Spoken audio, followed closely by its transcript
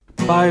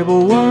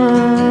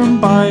BibleWorm,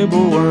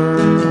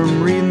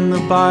 BibleWorm, reading the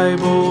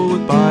Bible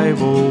with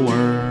BibleWorm.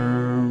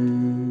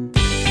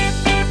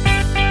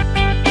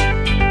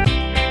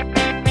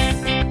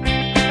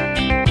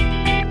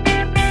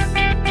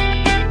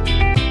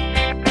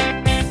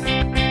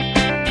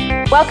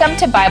 Welcome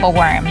to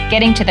BibleWorm,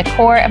 getting to the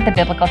core of the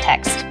biblical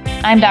text.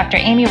 I'm Dr.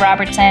 Amy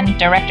Robertson,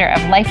 Director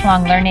of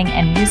Lifelong Learning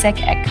and Music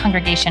at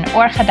Congregation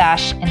Or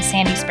Hadash in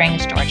Sandy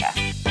Springs, Georgia.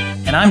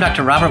 And I'm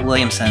Dr. Robert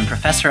Williamson,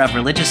 Professor of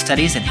Religious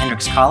Studies at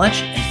Hendrix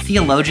College and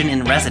Theologian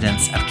in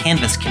Residence of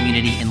Canvas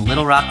Community in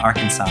Little Rock,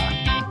 Arkansas.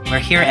 We're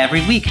here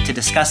every week to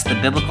discuss the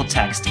biblical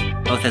text,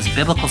 both as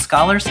biblical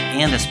scholars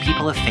and as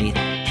people of faith,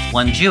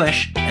 one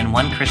Jewish and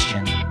one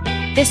Christian.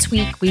 This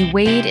week, we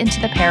wade into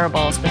the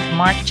parables with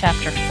Mark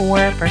chapter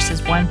 4,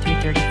 verses 1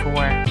 through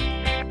 34.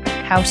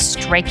 How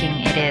striking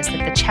it is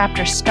that the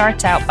chapter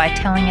starts out by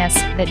telling us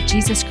that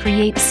Jesus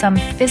creates some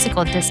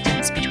physical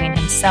distance between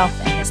himself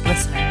and his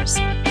listeners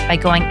by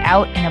going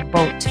out in a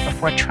boat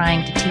before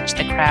trying to teach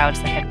the crowds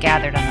that have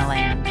gathered on the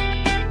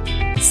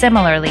land.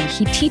 Similarly,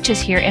 he teaches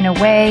here in a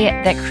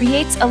way that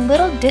creates a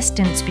little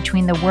distance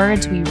between the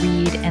words we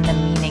read and the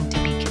meaning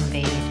to be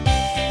conveyed.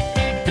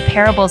 The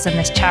parables in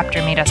this chapter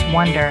made us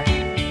wonder,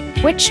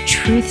 which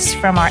truths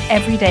from our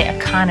everyday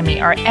economy,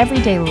 our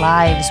everyday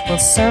lives, will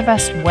serve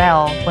us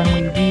well when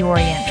we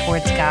reorient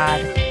towards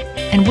God?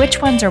 And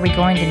which ones are we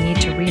going to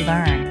need to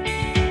relearn?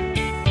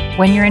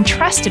 When you're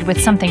entrusted with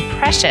something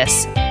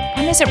precious,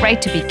 when is it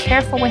right to be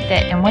careful with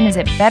it, and when is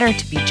it better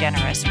to be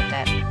generous with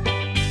it?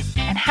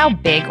 And how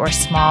big or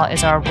small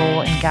is our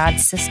role in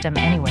God's system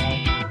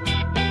anyway?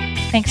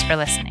 Thanks for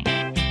listening.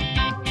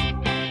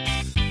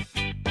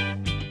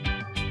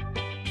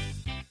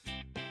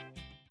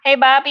 Hey,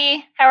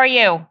 Bobby, how are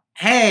you?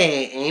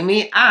 Hey,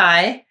 Amy,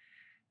 I'm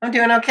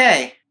doing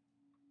okay.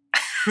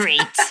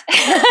 Great.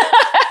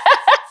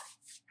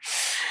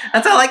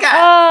 That's all I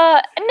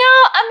got. No,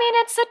 I mean,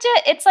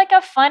 it's like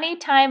a funny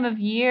time of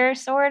year,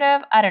 sort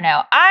of. I don't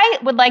know. I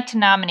would like to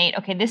nominate,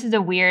 okay, this is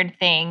a weird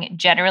thing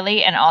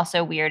generally and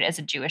also weird as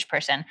a Jewish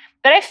person,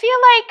 but I feel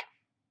like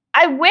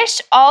I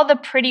wish all the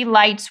pretty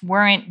lights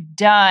weren't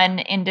done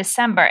in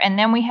December, and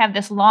then we have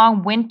this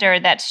long winter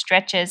that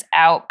stretches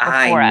out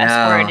before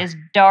us, where it is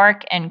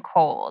dark and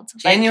cold.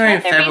 January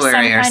and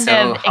February are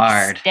so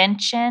hard.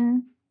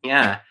 Extension.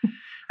 Yeah,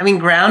 I mean,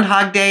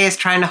 Groundhog Day is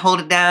trying to hold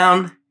it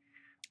down,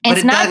 but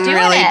It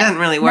doesn't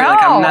really work. No.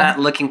 Like, I'm not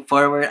looking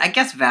forward. I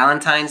guess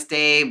Valentine's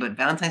Day, but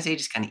Valentine's Day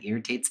just kind of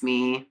irritates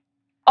me.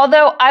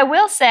 Although I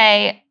will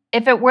say,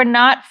 if it were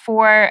not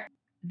for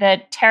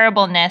the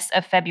terribleness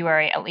of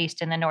February, at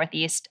least in the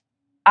Northeast,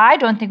 I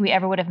don't think we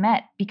ever would have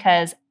met,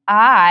 because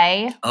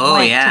I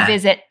went to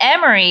visit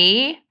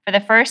Emory for the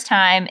first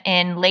time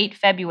in late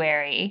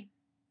February.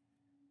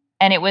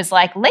 And it was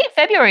like late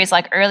February is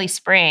like early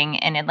spring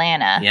in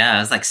Atlanta. Yeah,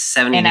 it was like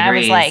 70 and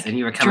degrees. I was like and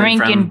you were coming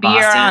drinking from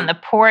beer Boston. on the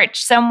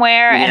porch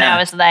somewhere. Yeah. And I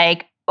was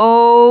like,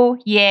 oh,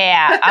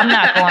 yeah, I'm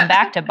not going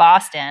back to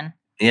Boston.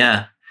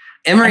 Yeah.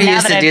 Emory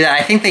used to do that.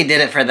 I think they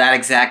did it for that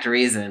exact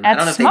reason. I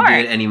don't know if they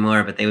do it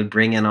anymore, but they would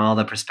bring in all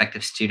the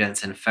prospective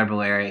students in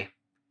February,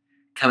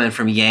 coming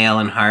from Yale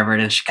and Harvard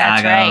and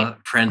Chicago,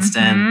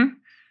 Princeton. Mm-hmm.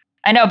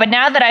 I know, but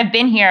now that I've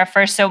been here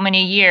for so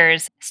many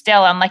years,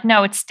 still I'm like,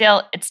 no, it's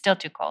still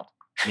too cold.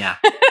 Yeah.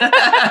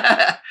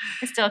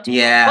 It's still too cold.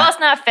 Yeah. Well,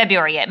 it's not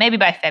February yet. Maybe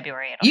by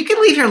February it'll. You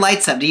can leave your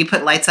lights up. Do you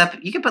put lights up?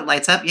 You can put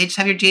lights up. You just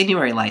have your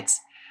January lights.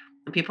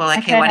 And people are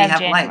like, hey, why do you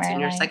have lights? And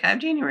you're just like, I have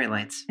January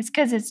lights. It's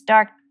because it's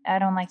dark. I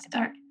don't like the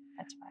dark.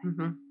 That's fine.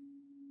 Mm-hmm.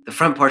 The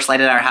front porch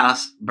light at our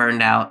house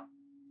burned out.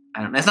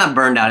 I don't know. It's not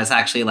burned out. It's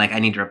actually like I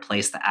need to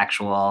replace the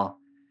actual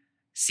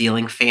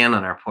ceiling fan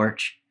on our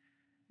porch.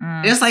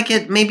 It was like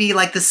it maybe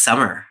like this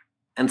summer.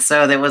 And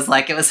so it was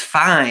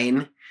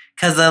fine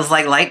because it was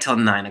like light till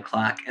 9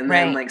 o'clock. And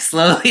then like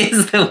slowly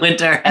as the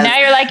winter has, and now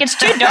you're like, it's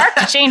too dark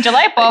to change a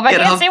light bulb. I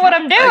can't see what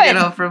I'm doing. I get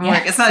home from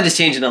work. It's not just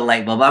changing a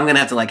light bulb. I'm going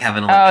to have to like have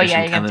an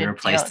electrician come and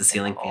replace the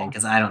ceiling fan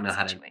because I don't know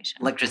how to.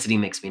 Electricity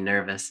makes me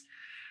nervous.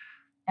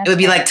 It would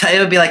be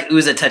like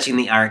Uzzah touching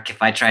the ark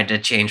if I tried to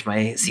change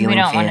my ceiling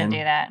fan. We don't want to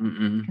do that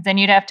because then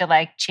you'd have to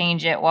like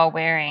change it while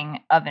wearing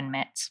oven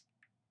mitts,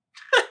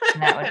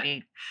 and that would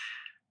be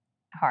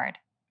hard.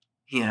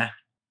 Yeah.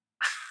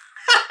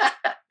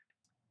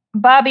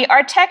 Bobby,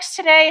 our text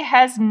today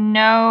has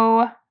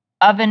no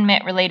oven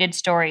mitt related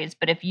stories,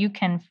 but if you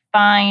can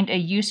find a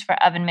use for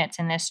oven mitts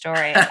in this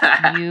story,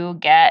 you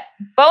get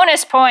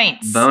bonus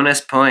points.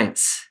 Bonus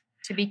points.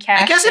 To be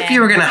cashed I guess if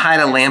you were going to hide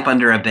a lamp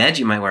under a bed,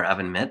 you might wear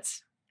oven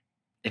mitts.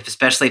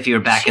 Especially if you were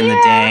back in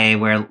the day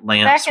where lamps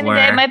were. Back in the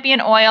day, it might be an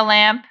oil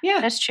lamp.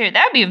 Yeah. That's true.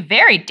 That would be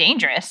very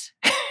dangerous.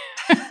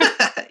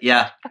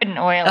 Yeah. Put an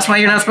oil That's why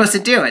you're not supposed to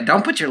do it.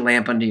 Don't put your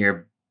lamp under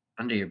your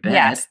bed.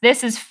 Yes,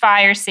 this is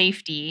fire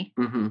safety.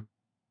 Mm-hmm.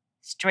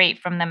 Straight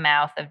from the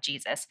mouth of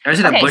Jesus. Or is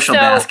it a bushel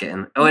basket?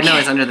 No,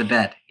 it's under the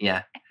bed.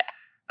 Yeah.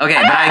 Okay,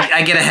 but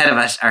I get ahead of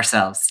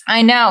ourselves.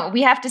 I know.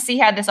 We have to see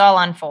how this all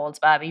unfolds,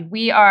 Bobby.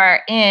 We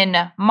are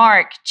in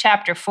Mark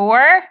chapter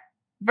 4,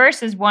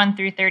 verses 1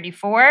 through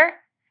 34.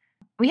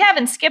 We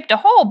haven't skipped a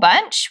whole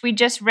bunch. We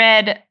just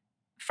read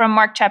from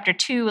Mark chapter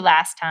 2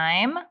 last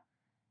time.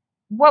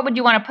 What would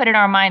you want to put in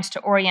our minds to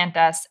orient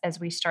us as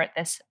we start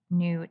this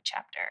new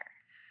chapter?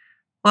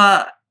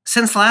 Well,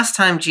 since last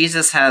time,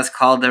 Jesus has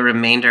called the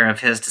remainder of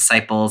his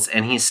disciples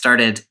and he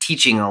started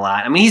teaching a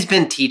lot. I mean, he's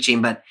been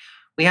teaching, but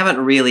we haven't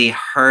really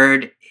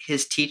heard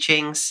his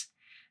teachings.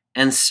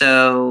 And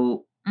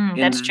so...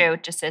 that's true,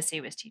 just as he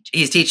was teaching.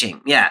 He's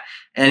teaching, yeah.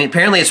 And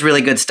apparently it's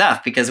really good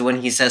stuff because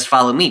when he says,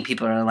 follow me,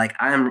 people are like,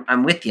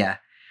 I'm with you.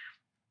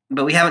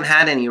 But we haven't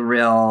had any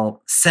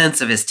real sense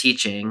of his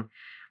teaching.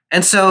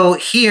 And so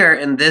here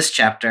in this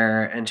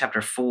chapter, in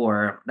chapter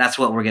 4, that's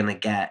what we're going to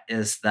get,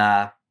 is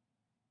the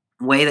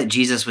way that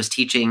Jesus was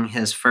teaching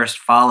his first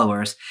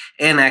followers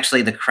and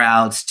actually the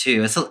crowds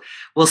too. So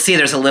we'll see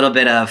there's a little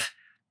bit of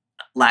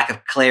lack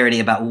of clarity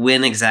about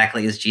when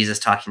exactly is Jesus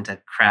talking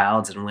to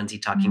crowds and when's he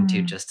talking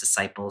to just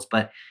disciples.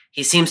 But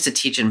he seems to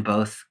teach in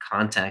both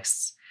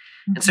contexts.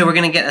 And so we're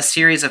going to get a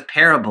series of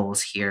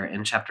parables here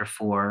in chapter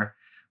 4,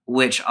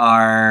 which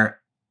are,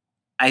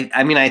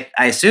 I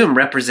assume,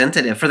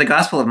 representative for the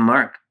Gospel of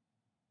Mark,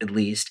 at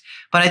least.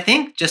 But I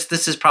think just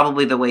this is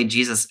probably the way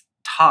Jesus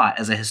taught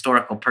as a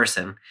historical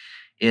person,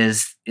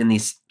 is in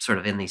these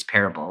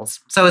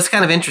parables. So it's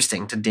kind of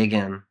interesting to dig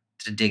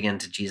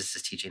into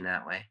Jesus' teaching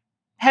that way.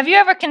 Have you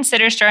ever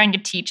considered starting to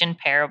teach in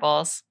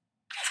parables?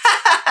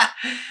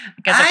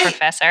 As a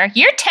professor,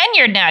 you're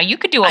tenured now. You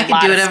could do a lot of stuff.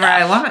 I can do whatever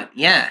I want.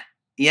 Yeah.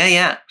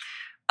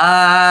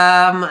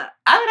 I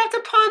would have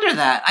to ponder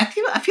that. I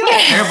feel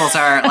like parables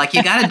are like,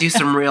 you got to do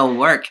some real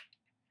work.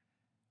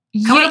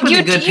 Coming up with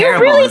a good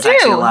parable really is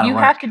actually a lot of work.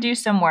 You have to do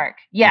some work.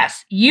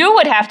 Yes, you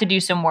would have to do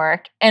some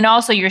work, and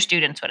also your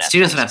students would have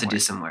to do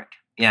some work.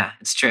 Yeah,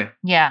 it's true.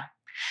 Yeah.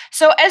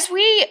 So as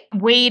we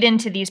wade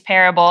into these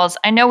parables,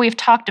 I know we've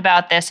talked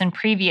about this in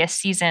previous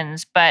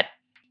seasons, but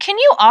can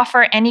you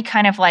offer any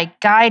kind of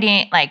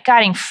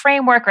guiding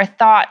framework or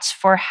thoughts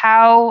for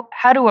how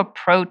to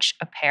approach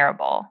a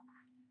parable?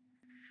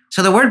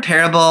 So the word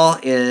parable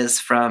is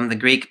from the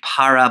Greek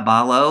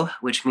parabolo,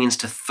 which means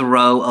to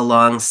throw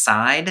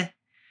alongside.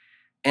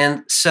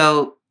 And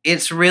so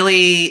it's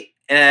really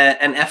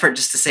an effort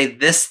just to say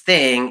this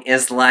thing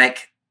is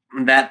like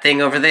that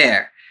thing over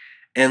there.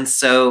 And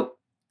so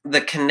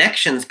the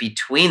connections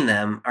between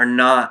them are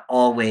not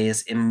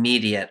always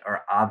immediate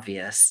or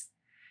obvious.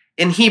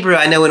 In Hebrew,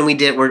 I know when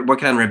we're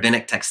working on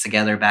rabbinic texts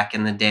together back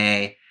in the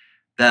day,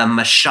 the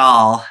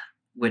mashal,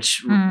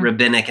 which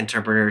rabbinic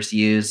interpreters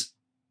use,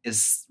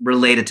 is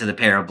related to the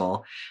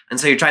parable. And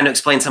so you're trying to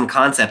explain some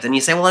concept and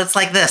you say, well, it's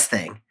like this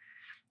thing.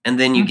 And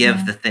then you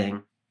give the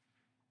thing.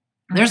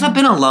 There's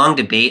been a long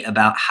debate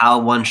about how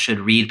one should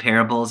read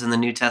parables in the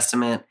New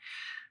Testament.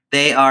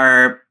 They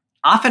are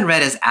often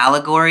read as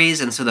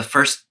allegories, and so the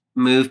first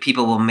move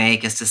people will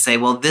make is to say,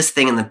 well, this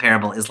thing in the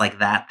parable is like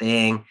that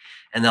thing,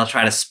 and they'll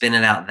try to spin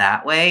it out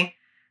that way,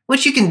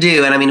 which you can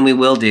do, and I mean, we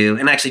will do,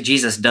 and actually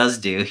Jesus does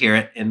do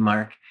here in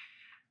Mark.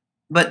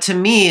 But to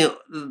me,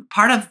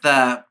 part of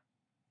the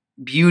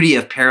beauty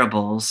of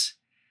parables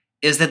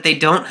is that they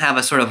don't have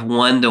a sort of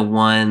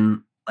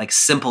one-to-one, like,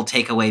 simple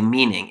takeaway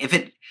meaning.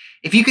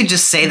 If you could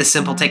just say the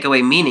simple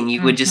takeaway meaning,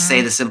 you would just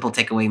say the simple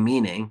takeaway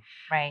meaning.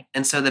 Right.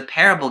 And so the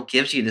parable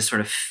gives you this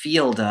sort of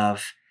field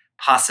of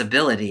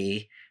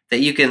possibility that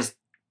you can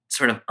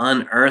sort of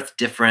unearth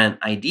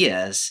different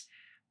ideas.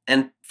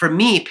 And for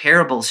me,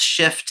 parables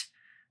shift,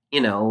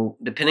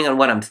 depending on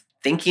what I'm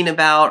thinking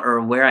about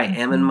or where I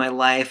am in my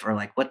life or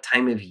like what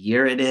time of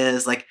year it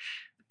is. Like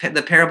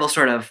the parable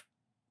sort of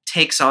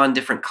takes on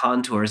different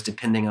contours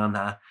depending on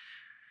the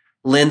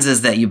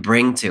lenses that you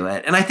bring to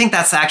it. And I think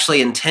that's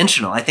actually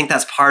intentional. I think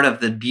that's part of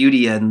the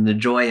beauty and the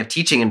joy of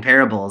teaching in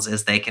parables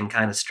is they can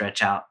kind of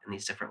stretch out in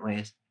these different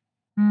ways.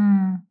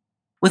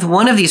 With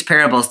one of these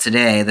parables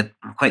today, the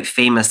quite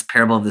famous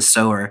parable of the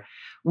sower,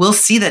 we'll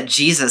see that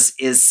Jesus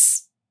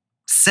is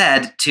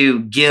said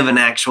to give an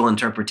actual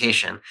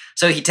interpretation.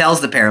 So he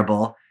tells the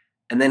parable,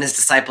 and then his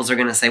disciples are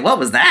going to say, what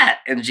was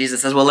that? And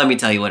Jesus says, well, let me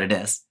tell you what it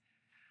is.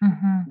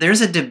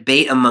 There's a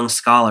debate among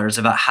scholars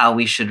about how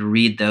we should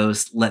read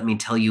those let me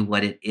tell you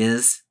what it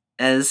is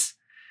as.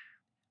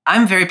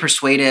 I'm very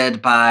persuaded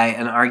by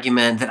an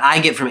argument that I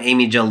get from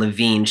Amy Jo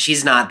Levine.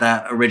 She's not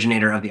the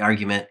originator of the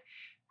argument,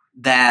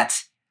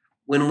 that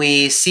when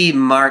we see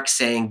Mark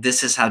saying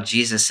this is how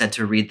Jesus said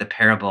to read the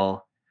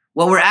parable,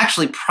 what we're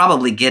actually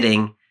probably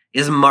getting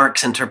is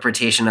Mark's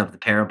interpretation of the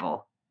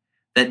parable.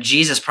 That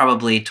Jesus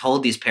probably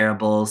told these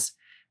parables,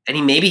 and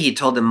he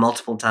told them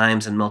multiple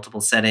times in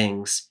multiple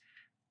settings,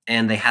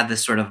 and they had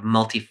this sort of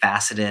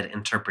multifaceted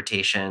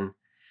interpretation.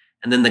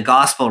 And then the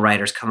gospel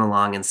writers come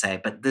along and say,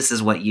 but this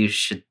is what you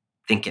should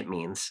think it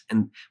means,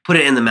 and put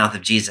it in the mouth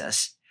of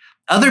Jesus.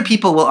 Other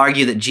people will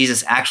argue that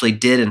Jesus actually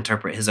did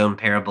interpret his own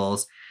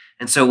parables.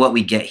 And so what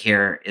we get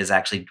here is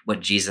actually what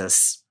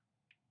Jesus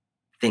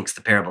thinks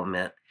the parable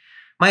meant.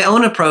 My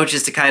own approach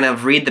is to kind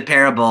of read the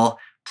parable,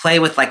 play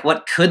with like,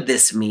 what could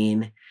this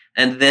mean?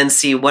 And then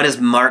see what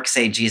does Mark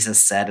say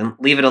Jesus said, and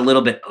leave it a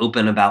little bit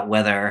open about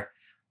whether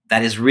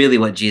that is really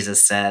what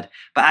Jesus said.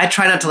 But I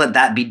try not to let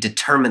that be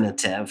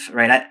determinative,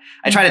 right?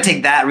 I try to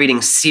take that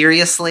reading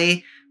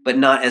seriously, but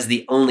not as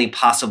the only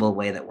possible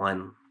way that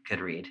one could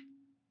read.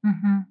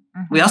 Mm-hmm,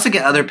 mm-hmm. We also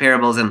get other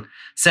parables, and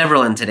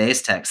several in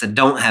today's text, that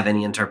don't have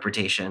any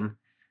interpretation.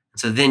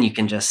 So then you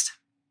can just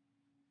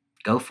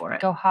go for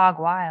it. Go hog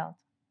wild.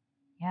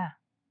 Yeah.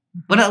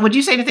 But would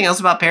you say anything else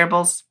about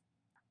parables?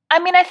 I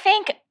mean, I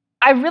think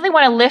I really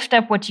want to lift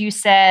up what you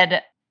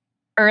said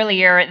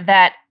earlier,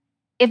 that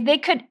if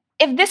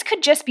this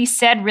could just be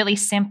said really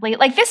simply,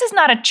 like, this is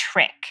not a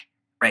trick.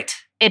 Right.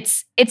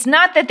 It's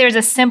not that there's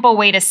a simple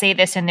way to say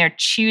this and they're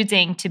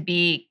choosing to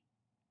be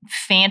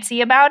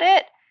fancy about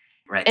it.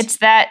 Right. It's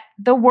that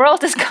the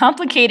world is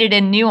complicated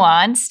and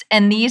nuanced,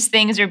 and these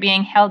things are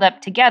being held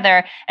up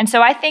together. And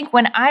so I think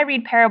when I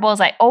read parables,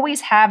 I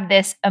always have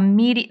this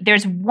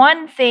there's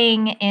one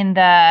thing in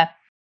the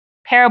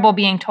parable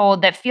being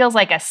told that feels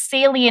like a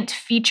salient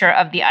feature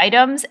of the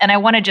items, and I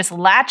want to just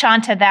latch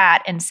onto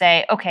that and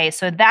say, okay,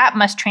 so that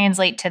must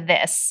translate to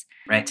this.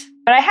 Right.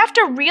 But I have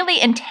to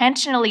really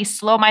intentionally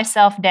slow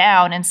myself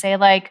down and say,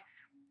 like,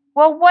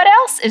 well, what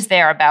else is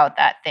there about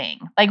that thing?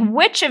 Like,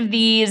 which of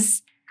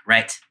these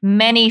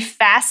many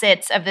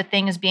facets of the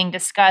things being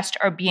discussed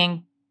are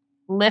being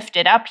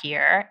lifted up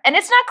here? And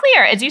it's not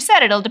clear. As you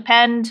said, it'll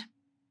depend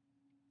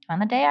on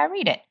the day I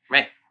read it.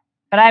 Right.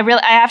 But I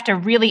have to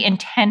really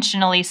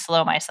intentionally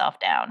slow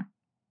myself down.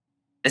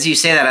 As you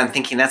say that, I'm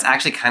thinking that's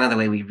actually kind of the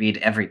way we read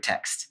every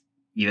text.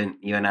 You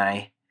and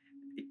I,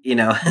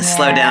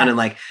 slow down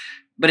and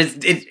but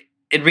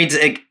it reads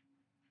like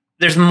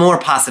there's more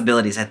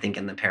possibilities, I think,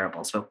 in the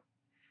parables. But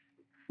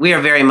we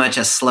are very much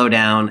a slow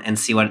down and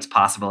see what's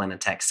possible in a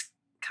text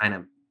kind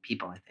of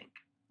people, I think.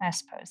 I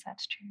suppose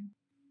that's true.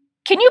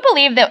 Can you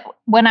believe that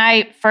when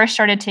I first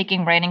started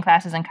taking writing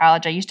classes in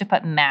college, I used to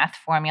put math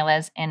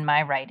formulas in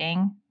my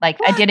writing? Like,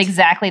 what? I did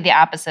exactly the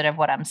opposite of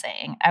what I'm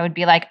saying. I would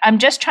be like, I'm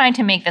just trying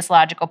to make this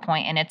logical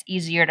point, and it's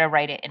easier to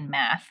write it in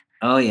math.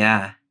 Oh,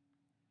 yeah.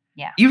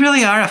 Yeah. You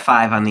really are a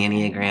 5 on the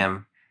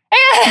Enneagram.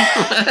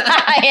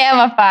 I am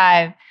a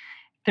 5.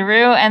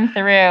 Through and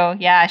through.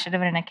 Yeah, I should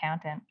have been an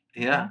accountant.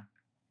 Yeah.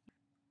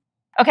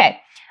 Okay,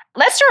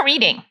 let's start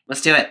reading.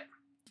 Let's do it.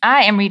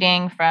 I am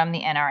reading from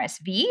the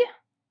NRSV,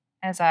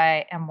 as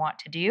I am wont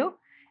to do,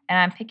 and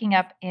I'm picking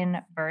up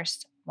in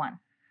verse 1.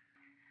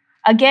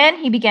 Again,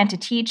 he began to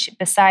teach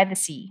beside the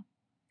sea.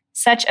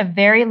 Such a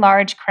very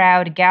large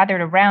crowd gathered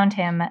around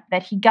him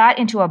that he got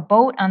into a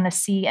boat on the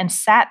sea and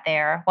sat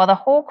there while the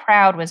whole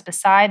crowd was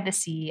beside the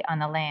sea on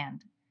the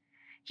land.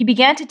 He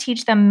began to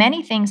teach them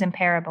many things in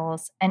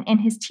parables, and in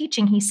his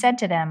teaching he said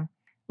to them,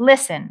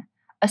 "Listen,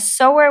 a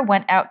sower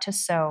went out to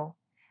sow.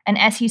 And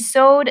as he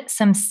sowed,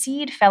 some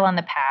seed fell on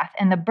the path,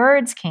 and the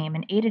birds came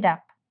and ate it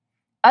up.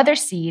 Other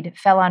seed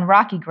fell on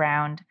rocky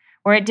ground,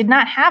 where it did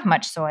not have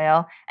much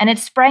soil, and it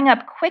sprang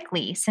up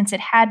quickly, since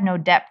it had no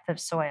depth of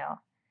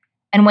soil.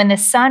 And when the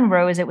sun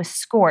rose, it was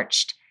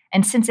scorched,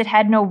 and since it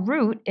had no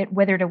root, it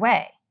withered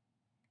away.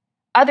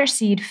 Other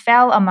seed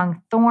fell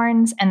among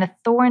thorns, and the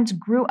thorns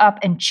grew up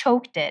and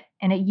choked it,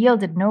 and it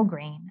yielded no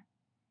grain.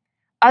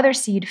 Other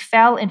seed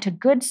fell into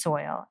good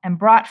soil and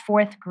brought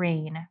forth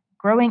grain,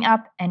 growing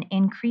up and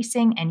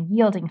increasing and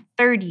yielding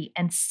 30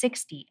 and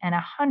 60 and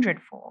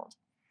 100-fold.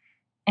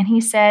 And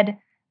he said,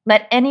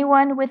 Let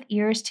anyone with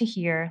ears to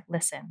hear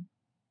listen.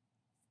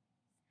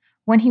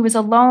 When he was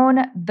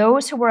alone,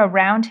 those who were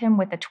around him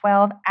with the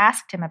 12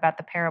 asked him about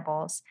the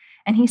parables,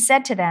 and he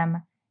said to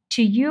them,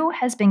 To you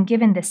has been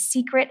given the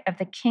secret of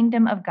the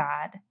kingdom of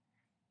God.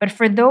 But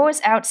for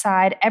those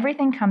outside,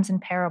 everything comes in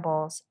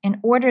parables, in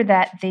order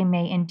that they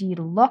may indeed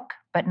look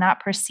but not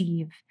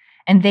perceive,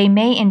 and they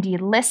may indeed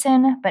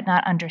listen but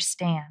not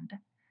understand,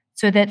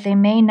 so that they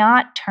may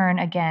not turn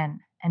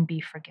again and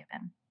be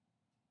forgiven.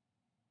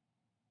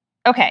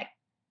 Okay,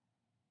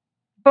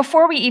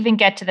 before we even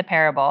get to the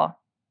parable,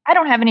 I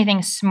don't have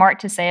anything smart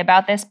to say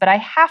about this, but I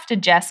have to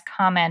just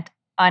comment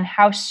on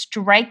how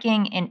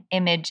striking an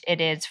image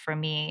it is for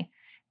me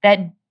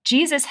that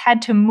Jesus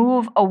had to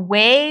move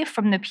away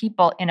from the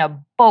people in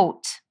a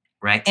boat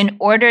in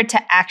order to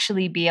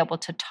actually be able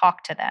to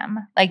talk to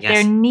them. Like,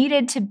 there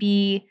needed to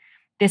be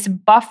this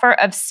buffer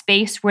of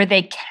space where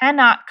they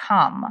cannot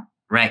come.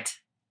 Right.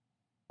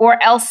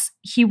 Or else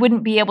he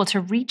wouldn't be able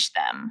to reach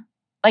them.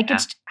 Like,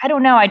 it's, I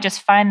don't know, I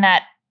just find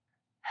that,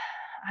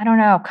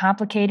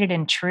 complicated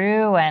and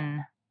true,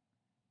 and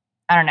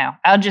I don't know.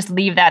 I'll just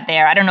leave that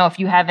there. I don't know if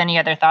you have any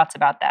other thoughts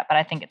about that, but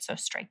I think it's so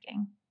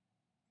striking.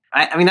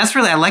 I mean, that's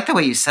really, I like the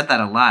way you said that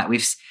a lot.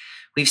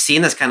 We've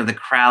seen this kind of the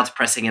crowds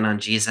pressing in on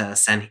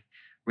Jesus and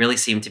really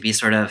seem to be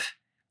sort of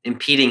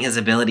impeding his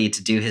ability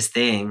to do his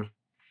thing.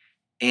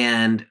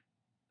 And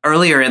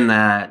earlier in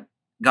the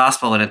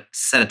gospel, in a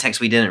set of texts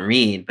we didn't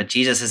read, but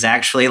Jesus is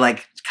actually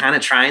like kind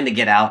of trying to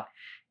get out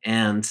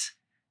and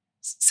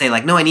say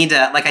like, no, I need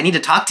to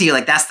talk to you.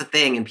 Like, that's the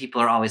thing. And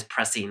people are always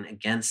pressing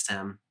against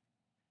him.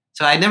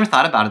 So I never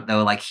thought about it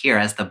though, like here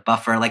as the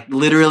buffer, like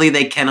literally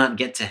they cannot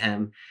get to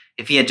him.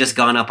 If he had just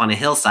gone up on a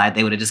hillside,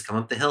 they would have just come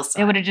up the hillside.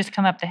 They would have just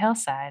come up the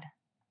hillside.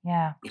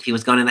 Yeah. If he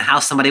was going in a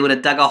house, somebody would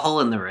have dug a hole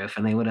in the roof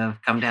and they would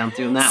have come down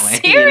through him that way.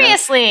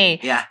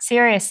 Seriously. Yeah.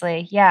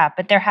 Seriously. Yeah.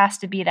 But there has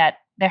to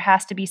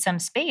be some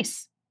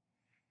space.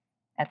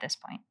 at this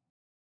point.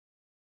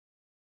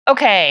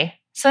 Okay,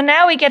 so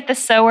now we get the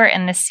sower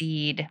and the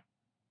seed.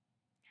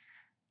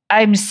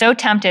 I'm so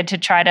tempted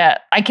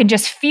to I can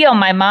just feel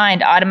my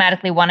mind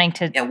automatically wanting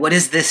to what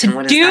is this and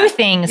what is do that?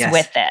 things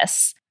with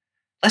this.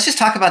 Let's just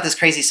talk about this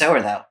crazy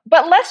sower, though.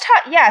 But let's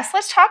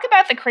talk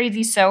about the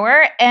crazy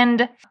sower.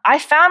 And I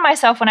found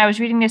myself when I was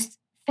reading this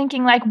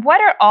thinking, like, what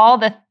are all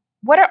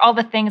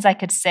the things I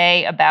could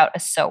say about a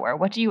sower?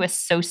 What do you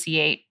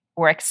associate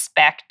or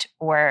expect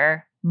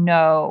or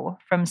know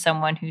from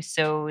someone who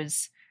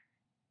sows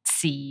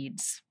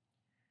seeds?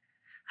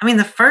 I mean,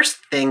 the first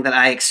thing that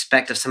I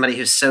expect of somebody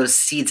who sows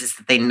seeds is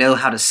that they know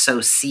how to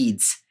sow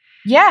seeds.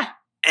 Yeah.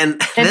 And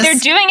that they're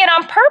doing it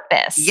on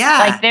purpose. Yeah.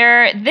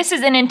 Like this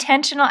is an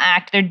intentional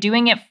act. They're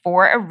doing it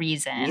for a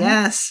reason.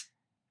 Yes.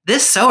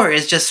 This sower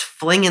is just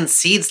flinging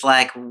seeds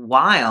like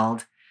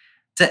wild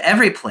to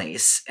every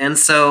place. And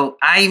so,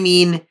 I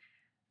mean,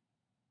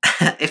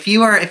 if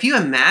you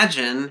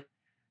imagine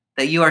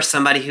that you are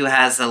somebody who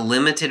has a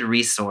limited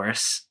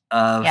resource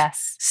of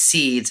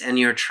seeds and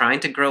you're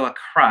trying to grow a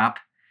crop,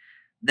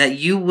 that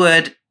you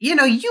would, you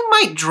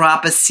might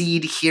drop a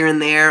seed here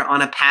and there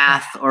on a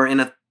path or in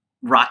a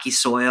rocky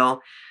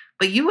soil,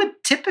 but you would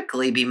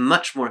typically be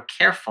much more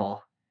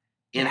careful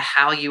in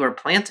how you are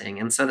planting.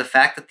 And so the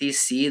fact that these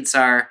seeds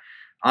are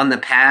on the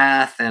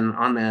path and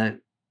on the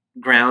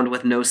ground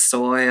with no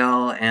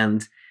soil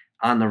and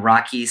on the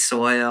rocky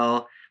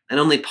soil, and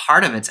only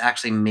part of it's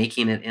actually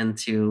making it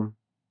into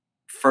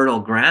fertile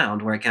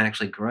ground where it can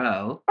actually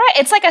grow. Right.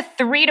 It's like a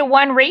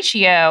 3-to-1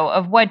 ratio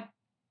of what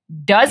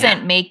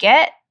doesn't make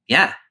it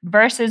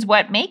versus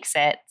what makes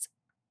it.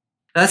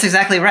 That's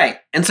exactly right.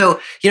 And so,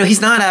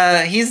 he's not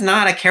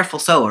a careful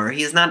sower.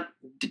 He's not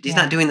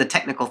doing the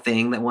technical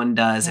thing that one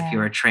does if you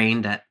are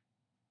trained at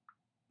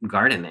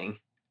gardening.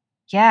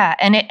 Yeah.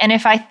 And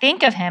if I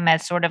think of him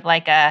as sort of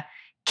like a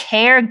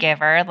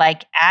caregiver,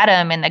 like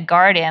Adam in the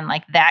garden,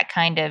 like that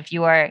kind of,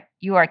 you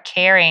are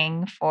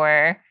caring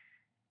for,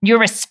 you're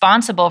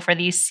responsible for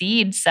these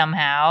seeds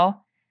somehow.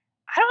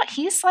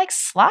 He's like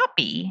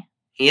sloppy.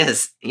 He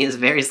is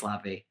very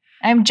sloppy.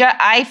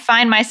 I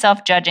find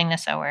myself judging the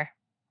sower.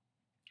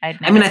 I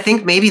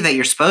think maybe that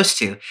you're supposed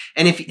to.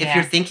 And if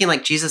you're thinking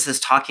like Jesus is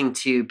talking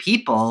to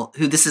people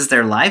who this is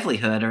their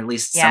livelihood, or at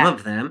least some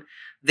of them,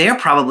 they're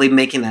probably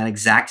making that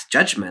exact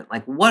judgment.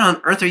 Like, what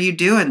on earth are you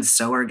doing,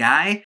 sower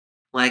guy?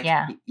 Like,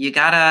 you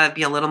gotta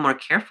be a little more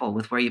careful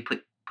with where you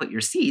put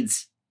your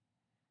seeds.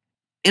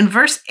 In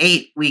verse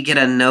 8, we get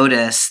a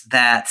notice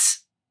that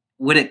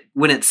when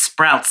it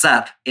sprouts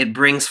up, it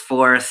brings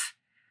forth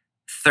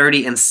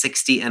 30 and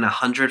 60 and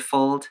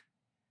 100-fold.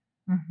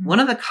 Mm-hmm. One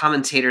of the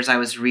commentators I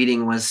was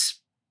reading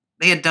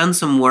they had done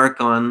some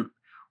work on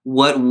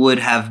what would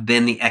have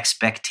been the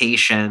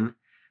expectation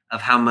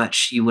of how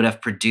much you would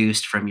have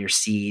produced from your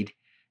seed.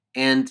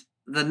 And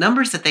the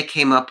numbers that they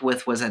came up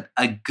with was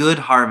a good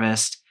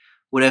harvest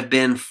would have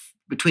been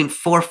between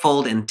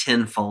 4-fold and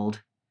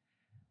 10-fold.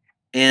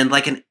 And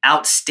like an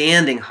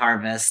outstanding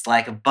harvest,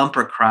 like a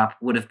bumper crop,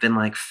 would have been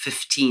like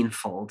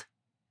 15-fold.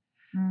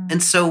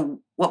 And so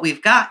what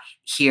we've got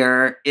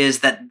here is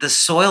that the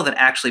soil that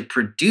actually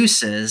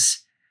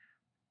produces,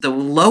 the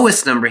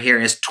lowest number here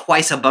is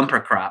twice a bumper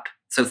crop,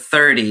 so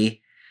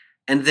 30,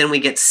 and then we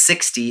get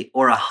 60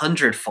 or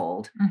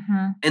 100-fold.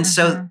 Mm-hmm, and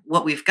so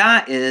what we've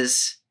got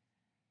is,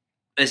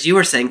 as you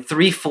were saying,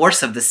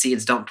 3/4 of the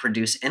seeds don't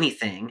produce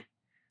anything,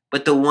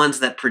 but the ones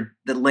that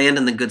land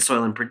in the good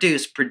soil and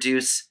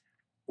produce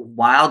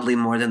wildly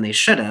more than they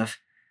should have.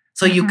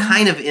 So you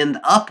kind of end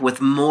up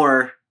with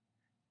more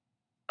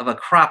of a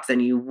crop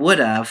than you would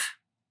have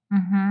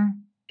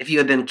if you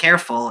had been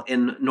careful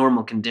in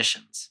normal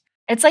conditions.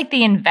 It's like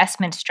the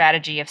investment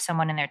strategy of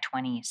someone in their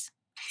 20s.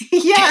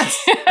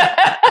 Yes.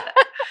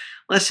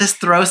 Let's just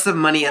throw some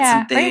money at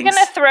some things. We're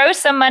going to throw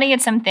some money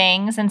at some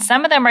things, and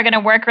some of them are going to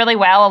work really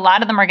well. A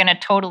lot of them are going to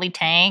totally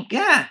tank.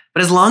 Yeah.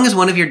 But as long as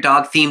one of your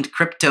dog-themed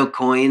crypto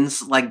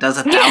coins like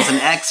does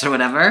 1,000x or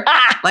whatever,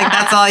 like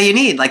that's all you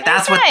need. Like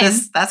that's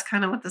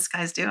kind of what this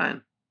guy's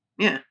doing.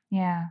 Yeah.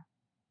 Yeah.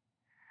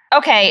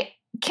 Okay.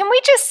 Can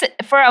we just,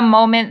 for a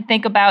moment,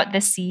 think about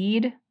the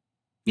seed?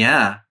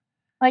 Yeah.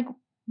 Like,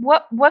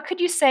 what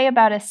could you say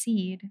about a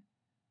seed?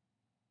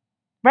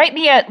 Write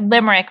me a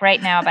limerick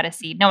right now about a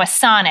seed. No, a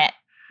sonnet.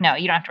 No,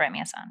 you don't have to write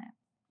me a sonnet.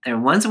 There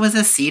once was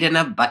a seed in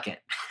a bucket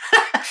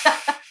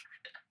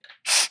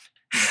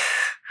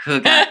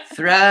who got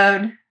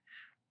thrown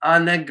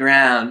on the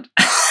ground.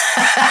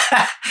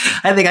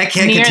 I think I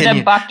can't continue. Near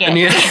the bucket.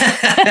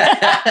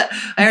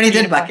 I already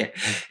did bucket.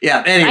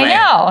 Yeah, anyway. I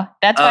know.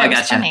 That's why it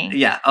was funny.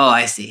 Yeah. Oh,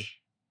 I see.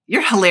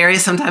 You're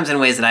hilarious sometimes in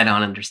ways that I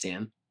don't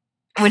understand.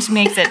 Which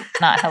makes it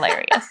not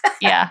hilarious.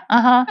 Yeah.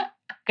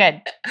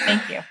 Good.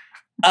 Thank you.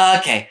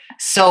 Okay.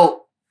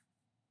 So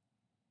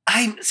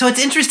it's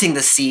interesting,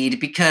 the seed,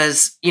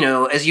 because,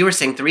 as you were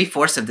saying,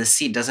 3/4 of the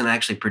seed doesn't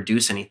actually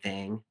produce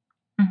anything.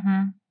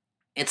 Mm-hmm.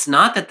 It's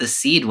not that the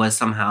seed was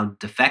somehow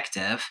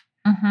defective.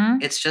 Mm-hmm.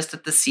 It's just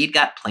that the seed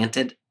got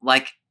planted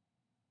like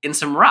in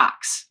some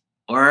rocks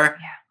or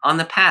on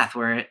the path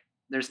where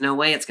there's no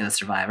way it's going to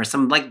survive, or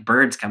some like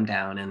birds come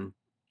down and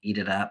eat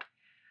it up.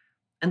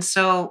 And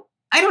so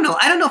I don't know.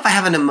 I don't know if I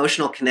have an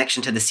emotional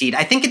connection to the seed.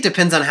 I think it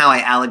depends on how I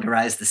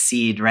allegorize the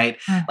seed, right?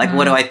 Like,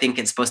 what do I think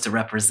it's supposed to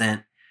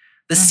represent?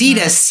 The seed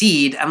as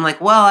seed, I'm like,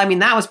 well, I mean,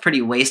 that was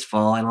pretty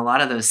wasteful. And a lot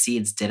of those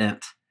seeds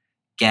didn't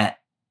get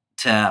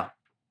to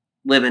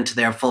live into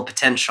their full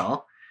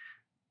potential.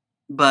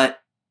 But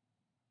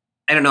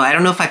I don't know. I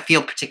don't know if I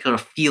feel particular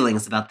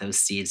feelings about those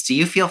seeds. Do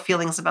you feel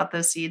feelings about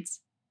those seeds?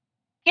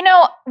 You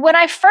know, when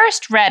I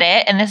first read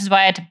it, and this is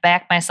why I had to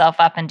back myself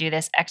up and do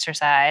this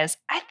exercise,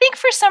 I think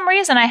for some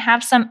reason I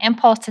have some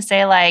impulse to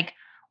say, like,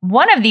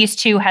 one of these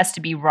two has to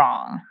be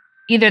wrong.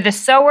 Either the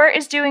sower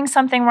is doing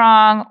something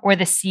wrong or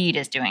the seed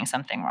is doing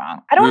something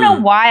wrong. I don't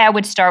know why I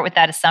would start with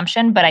that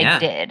assumption, but I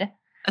did.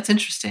 That's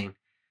interesting.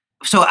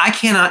 So I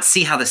cannot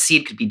see how the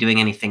seed could be doing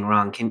anything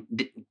wrong. Can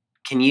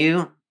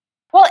you?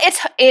 Well,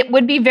 it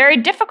would be very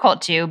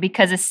difficult to,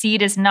 because a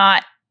seed is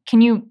not. Can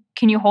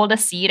you hold a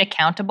seed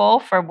accountable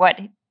for what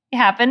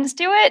happens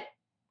to it?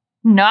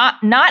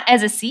 Not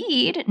as a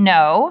seed.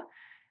 No,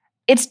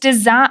 it's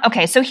designed.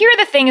 Okay, so here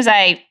are the things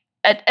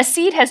a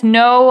seed has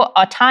no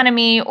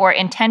autonomy or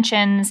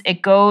intentions.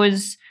 It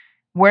goes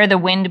where the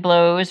wind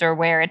blows or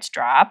where it's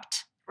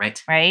dropped.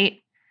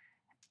 Right.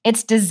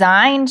 It's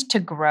designed to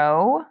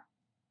grow,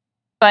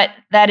 but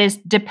that is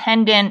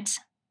dependent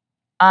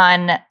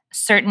on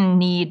certain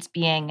needs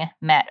being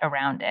met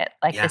around it.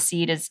 Like the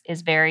seed is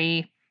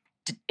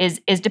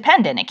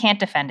dependent. It can't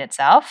defend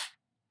itself.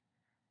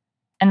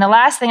 And the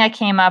last thing I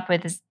came up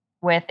with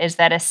is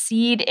that a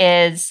seed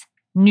is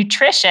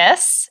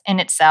nutritious in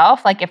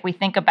itself. Like if we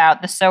think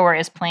about the sower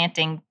is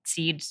planting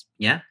seeds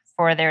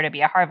for there to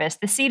be a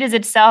harvest, the seed is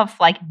itself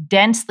like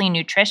densely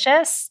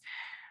nutritious.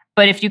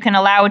 But if you can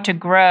allow it to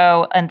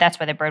grow, and that's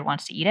why the bird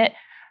wants to eat it,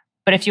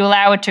 but if you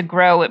allow it to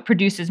grow, it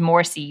produces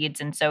more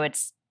seeds. And so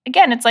it's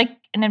like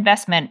an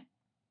investment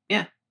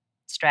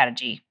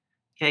strategy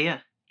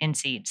in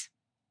seeds.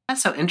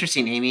 That's so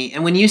interesting, Amy.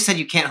 And when you said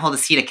you can't hold a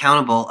seed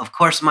accountable, of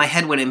course, my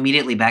head went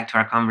immediately back to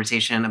our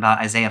conversation about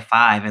Isaiah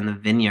 5 and the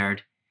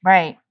vineyard.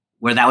 Right.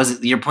 Where that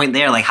was your point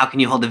there. Like, how can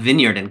you hold a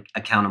vineyard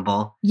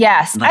accountable?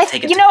 Yes.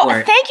 Thank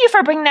you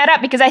for bringing that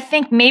up, because I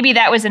think maybe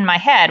that was in my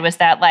head, was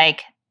that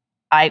like,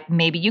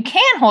 maybe you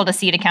can hold a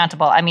seed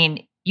accountable. I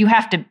mean, you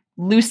have to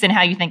loosen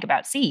how you think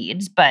about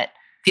seeds, but...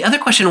 The other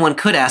question one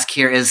could ask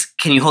here is,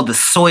 can you hold the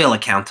soil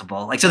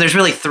accountable? Like, so there's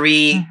really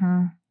three...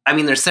 I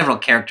mean, there's several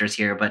characters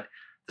here, but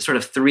the sort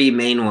of three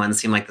main ones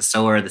seem like the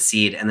sower, the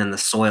seed, and then the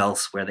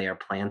soils where they are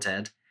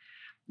planted.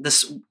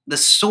 The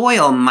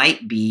soil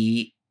might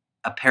be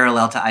a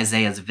parallel to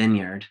Isaiah's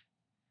vineyard.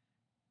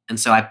 And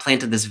so I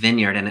planted this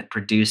vineyard and it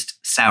produced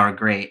sour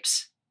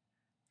grapes.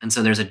 And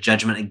so there's a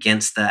judgment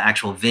against the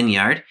actual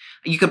vineyard.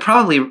 You could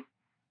probably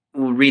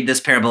read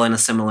this parable in a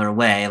similar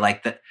way,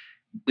 like that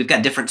we've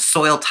got different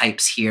soil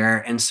types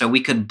here. And so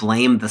we could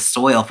blame the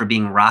soil for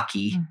being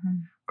rocky,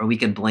 or we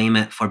could blame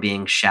it for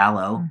being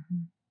shallow.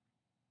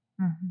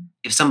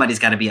 If somebody's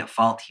got to be at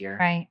fault here.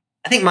 Right.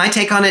 I think my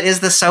take on it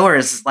is the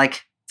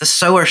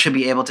sower should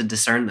be able to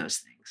discern those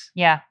things.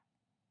 Yeah.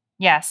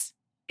 Yes.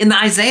 In the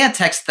Isaiah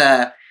text,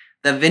 the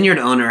vineyard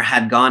owner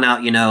had gone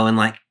out, and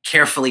like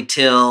carefully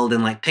tilled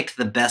and like picked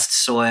the best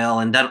soil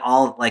and done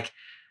all like,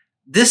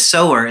 this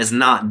sower is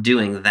not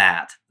doing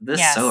that.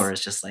 This sower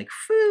is just like,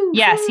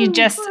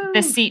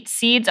 the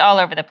seeds all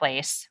over the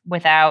place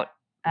without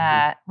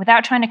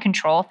trying to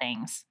control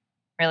things.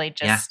 Really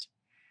just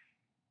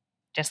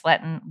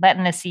letting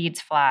the seeds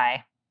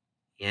fly.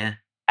 Yeah.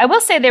 I will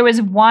say there was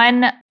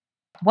one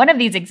of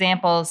these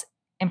examples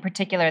in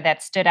particular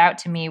that stood out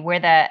to me,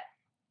 where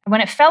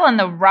when it fell on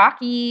the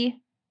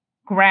rocky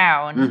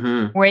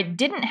ground where it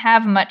didn't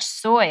have much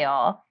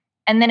soil,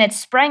 and then it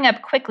sprang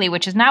up quickly,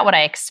 which is not what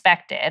I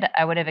expected.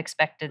 I would have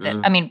expected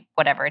that. I mean,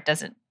 whatever,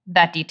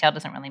 that detail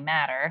doesn't really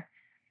matter.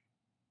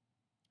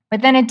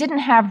 But then it didn't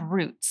have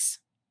roots.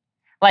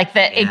 Like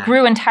it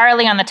grew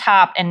entirely on the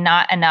top and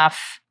not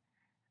enough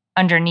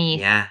underneath.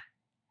 Yeah.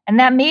 And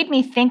that made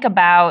me think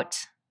about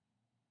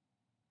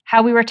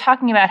how we were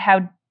talking about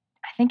how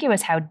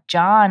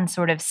John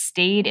sort of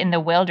stayed in the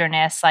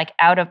wilderness, like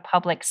out of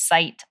public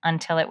sight,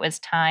 until it was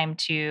time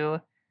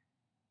to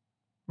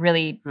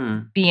really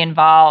be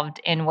involved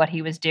in what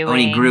he was doing. And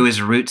he grew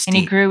his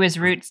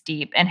roots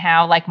deep. And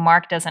how like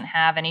Mark doesn't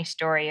have any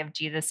story of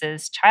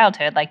Jesus's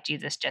childhood. Like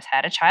Jesus just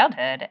had a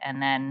childhood.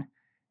 And then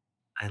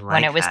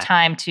when it was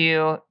time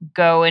to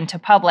go into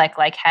public,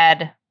 like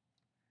had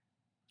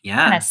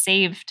kind of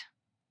saved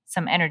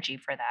some energy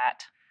for that.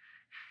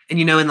 And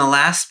in the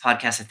last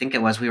podcast, I think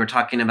it was, we were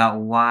talking about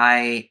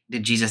why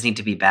did Jesus need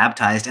to be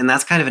baptized? And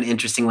that's kind of an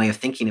interesting way of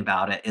thinking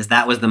about it, is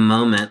that was the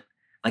moment.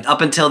 Like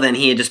up until then,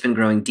 he had just been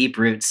growing deep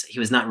roots. He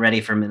was not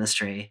ready for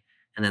ministry.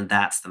 And then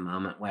that's the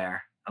moment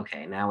where,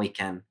 okay, now we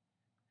can.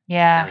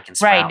 Yeah, now we can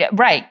sprout.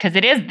 Right. Because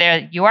it is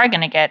there. You are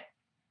going to get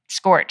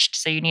scorched.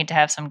 So you need to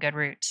have some good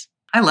roots.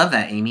 I love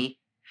that, Amy.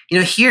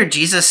 Here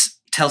Jesus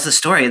tells the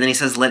story and then he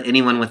says, let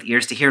anyone with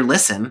ears to hear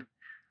listen.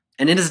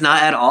 And it is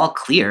not at all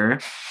clear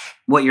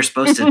what you're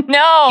supposed to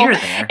hear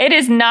there. It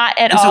is not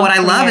at all. So what I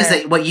love is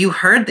that what you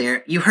heard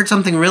there, you heard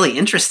something really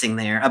interesting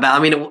there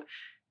about,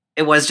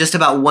 it was just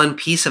about one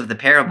piece of the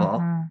parable,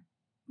 Mm-hmm.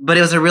 but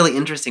it was a really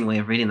interesting way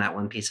of reading that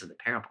one piece of the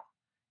parable.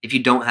 If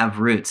you don't have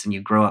roots and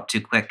you grow up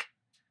too quick,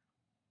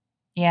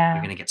 Yeah.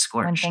 you're going to get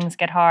When scorched. things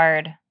get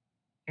hard,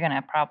 you're going to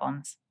have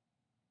problems.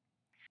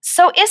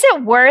 So is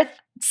it worth,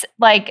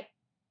 like,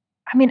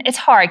 I mean, it's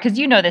hard because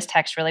you know this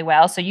text really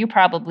well, so you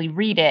probably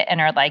read it and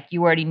are like,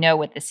 you already know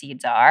what the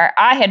seeds are.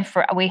 I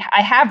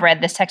have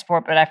read this text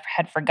before, but I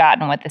had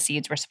forgotten what the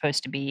seeds were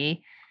supposed to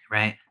be.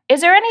 Right. Is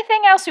there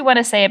anything else we want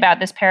to say about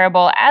this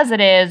parable as it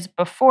is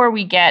before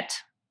we get,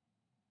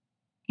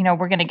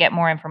 we're going to get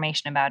more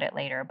information about it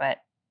later, but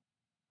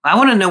I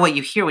want to know what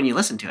you hear when you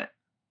listen to it.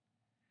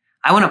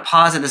 I want to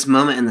pause at this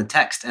moment in the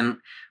text and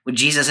when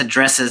Jesus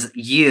addresses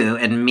you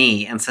and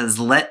me and says,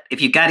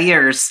 if you got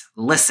ears,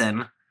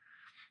 listen.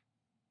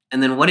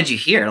 And then what did you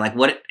hear? Like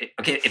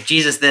if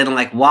Jesus then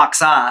like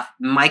walks off,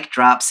 mic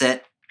drops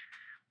it,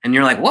 and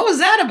you're like, what was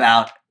that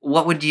about?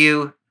 What would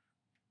you,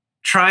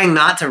 trying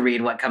not to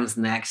read what comes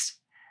next?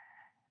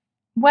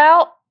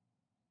 Well,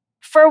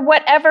 for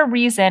whatever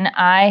reason,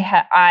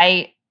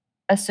 I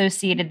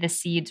associated the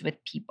seeds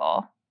with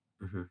people.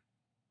 Mm-hmm.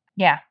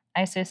 Yeah,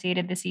 I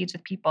associated the seeds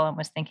with people and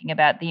was thinking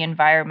about the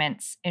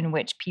environments in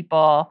which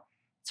people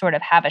sort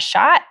of have a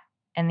shot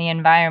and the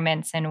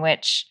environments in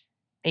which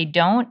they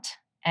don't,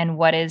 and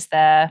what is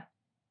the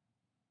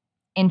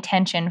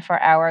intention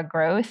for our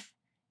growth,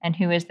 and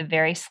who is the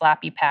very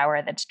sloppy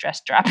power that's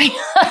just dropping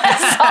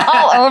us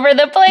all over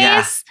the place.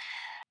 Yeah.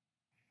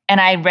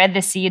 And I read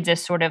the seeds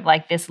as sort of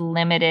like this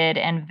limited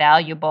and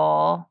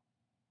valuable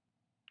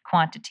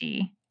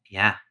quantity.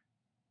 Yeah.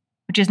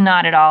 Which is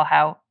not at all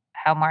how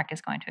Mark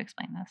is going to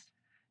explain this.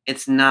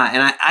 It's not.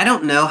 And I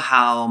don't know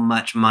how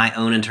much my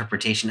own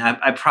interpretation,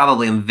 I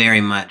probably am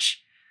very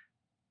much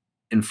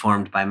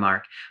informed by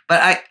Mark.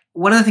 But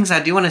one of the things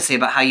I do want to say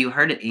about how you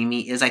heard it,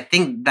 Amy, is I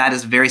think that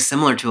is very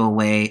similar to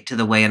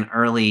the way an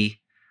early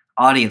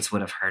audience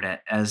would have heard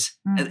it, as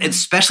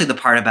especially the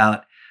part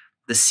about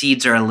the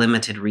seeds are a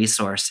limited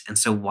resource, and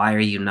so why are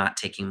you not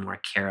taking more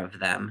care of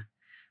them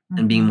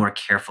and being more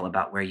careful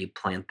about where you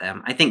plant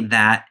them? I think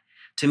that,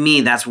 to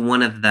me, that's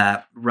one of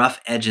the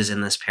rough edges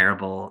in this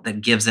parable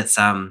that gives it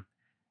some,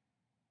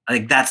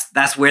 like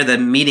that's where the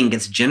meaning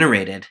gets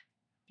generated,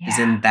 is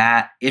in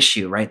that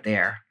issue right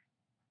there.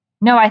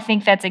 No, I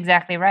think that's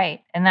exactly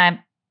right. And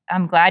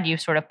I'm glad you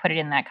sort of put it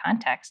in that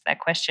context, that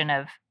question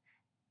of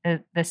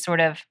the sort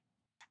of,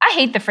 I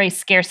hate the phrase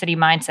scarcity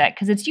mindset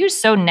because it's used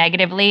so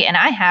negatively, and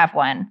I have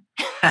one.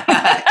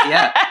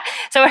 Yeah.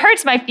 So it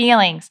hurts my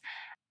feelings.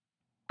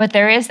 But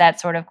there is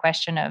that sort of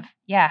question of,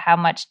 how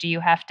much do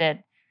you have to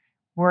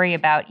worry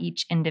about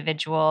each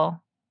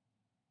individual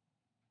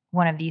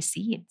one of these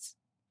seeds?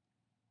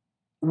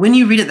 When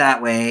you read it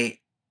that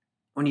way,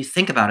 when you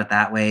think about it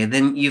that way,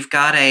 then you've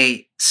got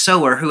a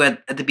sower who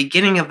at the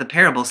beginning of the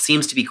parable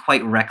seems to be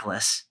quite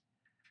reckless.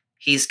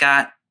 He's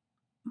got,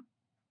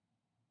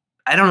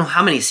 I don't know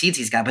how many seeds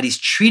he's got, but he's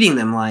treating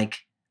them like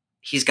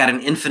he's got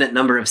an infinite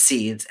number of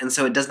seeds. And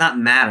so it does not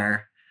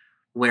matter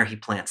where he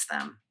plants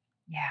them.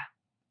 Yeah.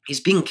 He's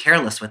being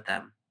careless with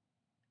them.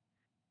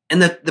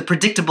 And the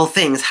predictable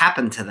things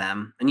happen to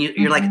them. And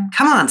you're like,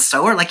 come on,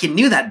 sower. Like, you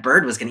knew that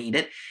bird was going to eat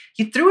it.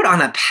 You threw it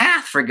on a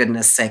path, for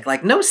goodness sake.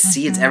 Like, no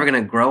seed's ever going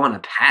to grow on a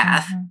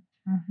path.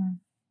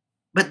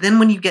 But then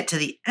when you get to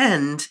the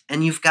end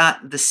and you've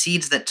got the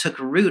seeds that took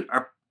root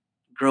are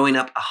growing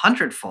up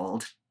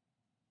 100-fold,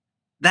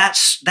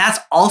 that's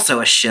also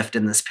a shift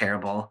in this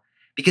parable,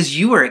 because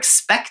you were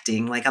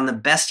expecting, like, on the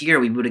best year,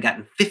 we would have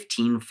gotten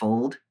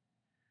 15-fold.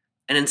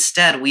 And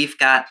instead we've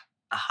got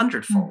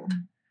 100-fold.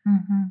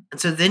 And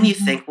so then you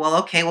think, well,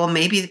 okay, well,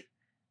 maybe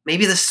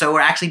the sower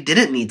actually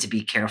didn't need to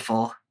be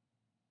careful,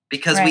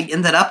 because we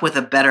ended up with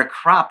a better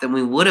crop than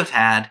we would have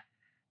had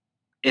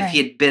if he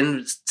had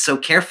been so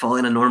careful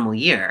in a normal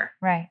year.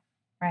 Right.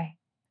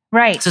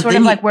 So sort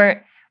of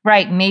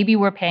like maybe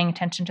we're paying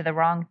attention to the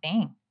wrong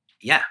thing.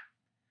 Yeah.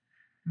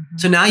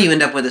 So now you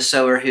end up with a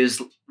sower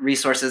whose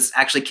resources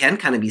actually can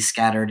kind of be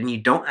scattered, and you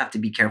don't have to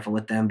be careful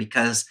with them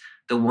because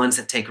the ones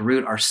that take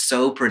root are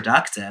so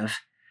productive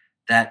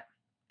that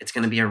it's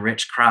going to be a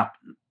rich crop,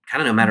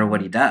 kind of no matter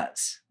what he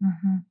does.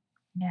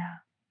 Yeah.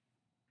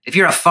 If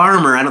you're a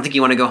farmer, I don't think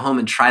you want to go home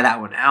and try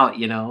that one out,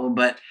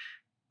 but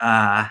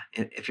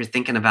if you're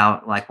thinking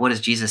about, like, what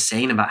is Jesus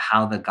saying about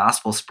how the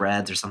gospel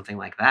spreads or something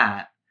like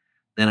that,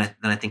 then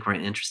I think we're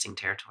in interesting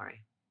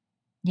territory.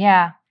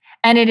 Yeah.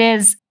 And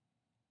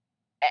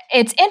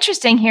it's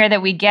interesting here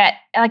that we get,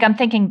 like, I'm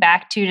thinking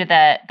back to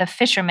the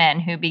fishermen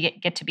who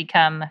get to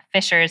become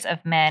fishers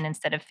of men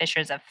instead of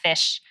fishers of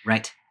fish.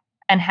 Right.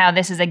 And how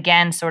this is,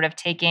 again, sort of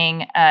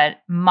taking a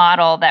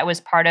model that was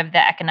part of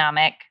the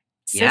economic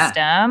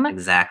system.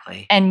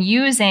 Exactly. And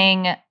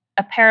using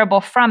a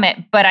parable from it.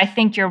 But I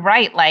think you're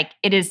right. Like,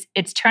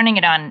 it's turning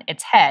it on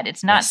its head.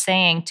 It's not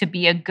saying to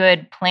be a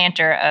good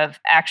planter of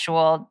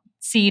actual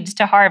seeds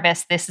to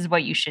harvest, this is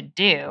what you should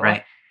do.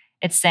 Right.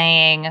 It's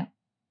saying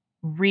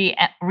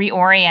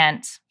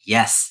reorient.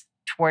 Yes.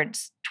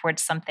 Towards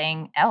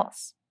something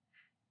else.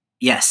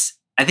 Yes.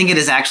 I think it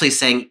is actually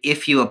saying,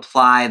 if you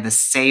apply the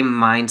same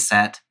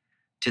mindset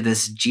to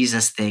this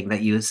Jesus thing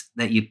that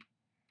you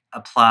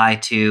apply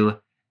to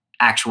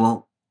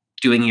actual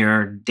doing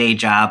your day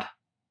job,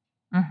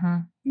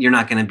 you're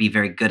not going to be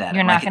very good at it.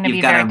 You're not going to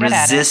be very good at it. You've got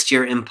to resist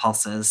your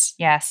impulses.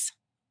 Yes.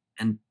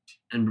 And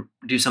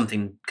do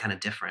something kind of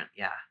different.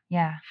 Yeah.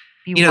 Yeah.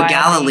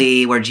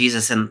 Galilee, where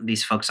Jesus and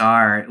these folks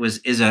are,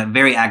 is a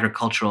very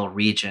agricultural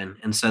region.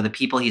 And so the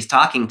people he's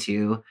talking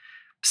to,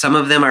 some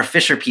of them are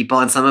fisher people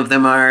and some of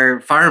them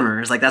are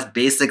farmers. Like, that's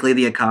basically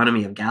the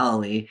economy of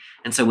Galilee.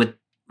 And so with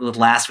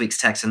last week's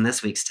text and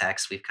this week's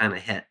text, we've kind of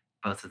hit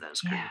both of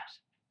those groups. Yeah.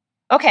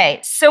 Okay,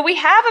 so we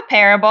have a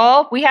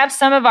parable. We have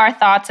some of our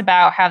thoughts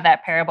about how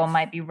that parable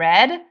might be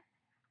read.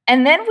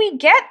 And then we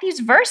get these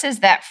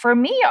verses that, for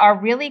me, are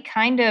really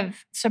kind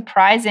of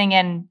surprising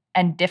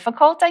and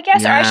difficult, I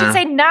guess. Yeah. Or I should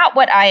say, not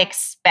what I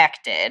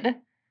expected.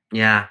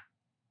 Yeah.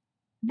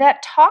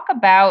 That talk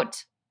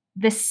about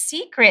the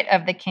secret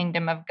of the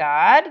kingdom of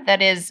God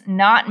that is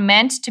not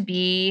meant to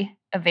be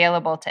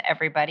available to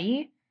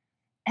everybody.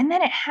 And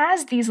then it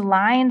has these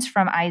lines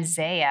from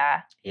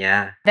Isaiah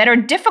that are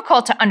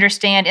difficult to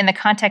understand in the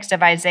context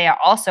of Isaiah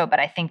also, but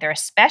I think they're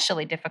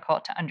especially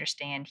difficult to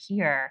understand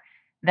here,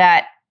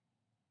 that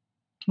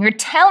you're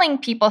telling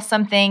people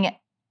something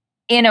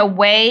in a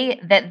way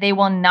that they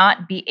will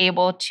not be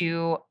able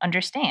to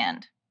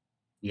understand.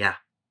 Yeah.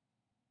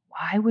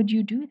 Why would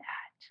you do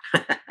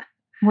that?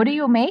 What do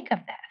you make of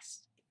this?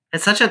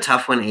 It's such a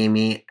tough one,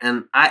 Amy.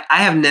 And I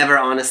have never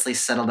honestly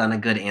settled on a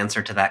good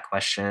answer to that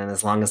question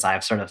as long as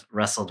I've sort of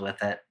wrestled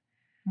with it.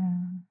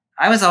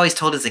 I was always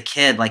told as a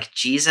kid, like,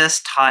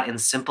 Jesus taught in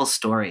simple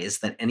stories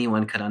that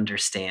anyone could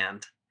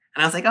understand.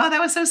 And I was like, oh, that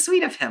was so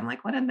sweet of him.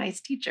 Like, what a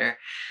nice teacher.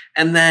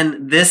 And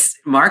then this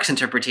Mark's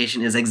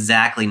interpretation is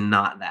exactly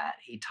not that.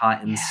 He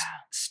taught in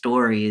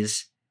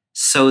stories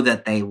so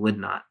that they would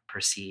not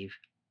perceive.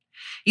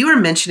 You were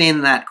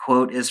mentioning that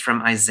quote is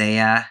from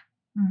Isaiah.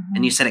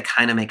 And you said it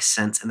kind of makes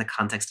sense in the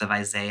context of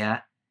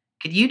Isaiah.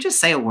 Could you just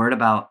say a word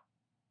about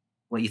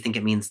what you think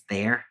it means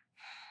there?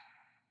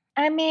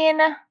 I mean,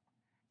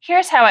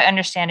 here's how I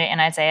understand it in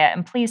Isaiah,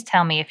 and please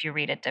tell me if you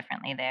read it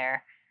differently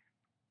there.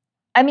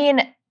 I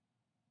mean,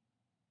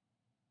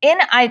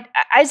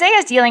 Isaiah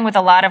is dealing with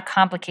a lot of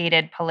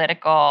complicated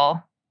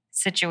political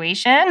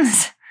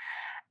situations.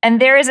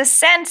 And there is a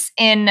sense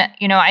in,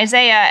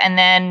 Isaiah and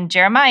then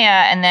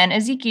Jeremiah and then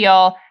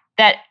Ezekiel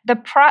that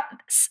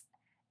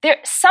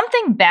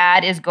something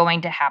bad is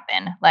going to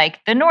happen.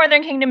 Like, the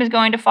northern kingdom is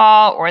going to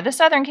fall or the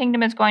southern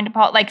kingdom is going to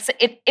fall. Like,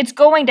 it's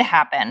going to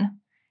happen.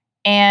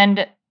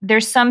 And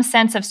there's some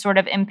sense of sort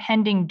of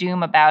impending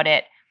doom about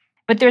it.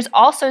 But there's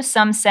also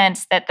some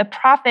sense that the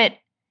prophet,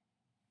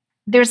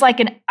 there's like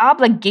an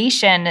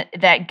obligation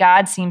that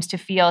God seems to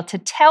feel to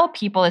tell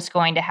people it's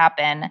going to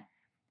happen.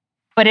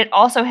 But it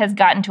also has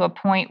gotten to a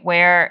point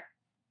where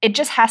it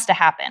just has to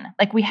happen.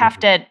 Like, we have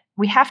to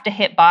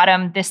hit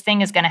bottom. This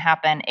thing is going to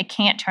happen. It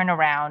can't turn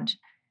around.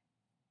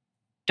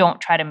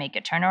 Don't try to make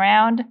it turn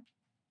around.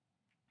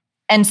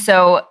 And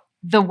so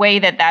the way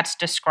that that's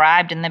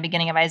described in the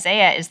beginning of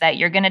Isaiah is that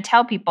you're going to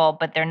tell people,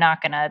 but they're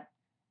not going to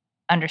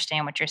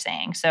understand what you're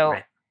saying. So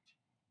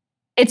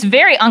it's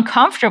very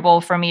uncomfortable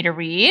for me to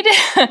read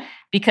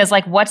because,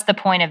 like, what's the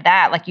point of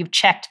that? Like, you've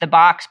checked the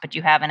box, but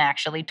you haven't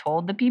actually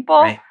told the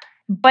people. Right.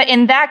 But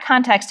in that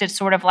context, it's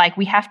sort of like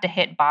we have to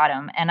hit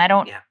bottom. And I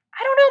don't know,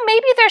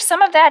 maybe there's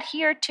some of that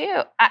here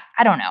too.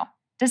 I don't know.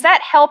 Does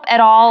that help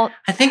at all?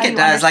 I think it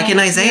does. Like in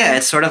Isaiah,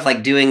 it's sort of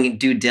like doing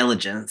due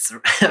diligence,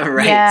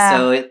 right? Yeah.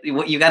 So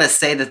you got to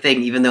say the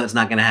thing, even though it's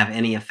not going to have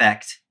any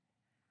effect.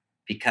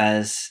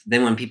 Because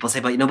then when people say,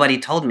 but nobody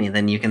told me,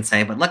 then you can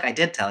say, but look, I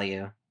did tell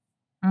you.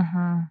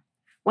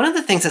 One of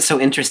the things that's so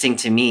interesting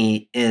to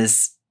me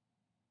is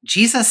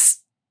Jesus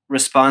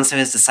responds to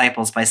his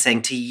disciples by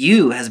saying, to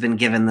you has been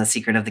given the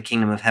secret of the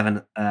kingdom of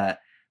heaven, the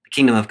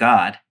kingdom of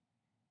God.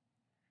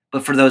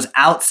 But for those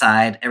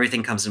outside,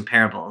 everything comes in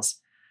parables.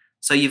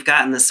 So you've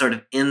gotten this sort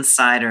of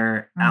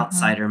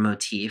insider-outsider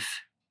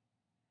motif.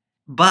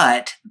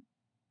 But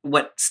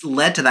what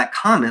led to that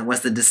comment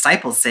was the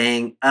disciples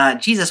saying,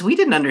 Jesus, we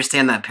didn't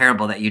understand that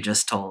parable that you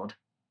just told.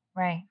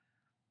 Right.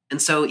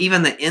 And so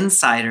even the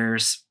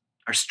insiders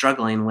are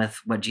struggling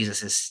with what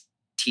Jesus is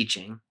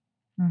teaching.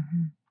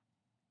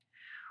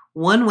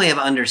 One way of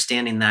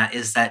understanding that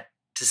is that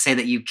to say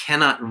that you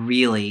cannot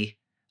really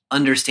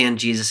understand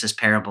Jesus's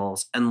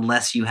parables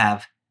unless you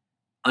have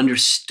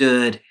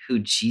understood who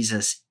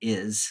Jesus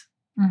is.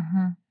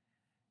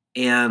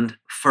 And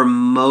for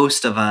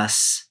most of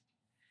us,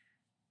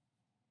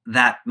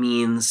 that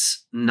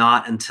means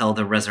not until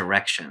the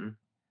resurrection.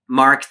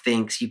 Mark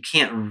thinks you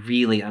can't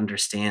really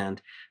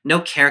understand. No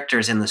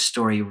characters in the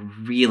story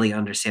really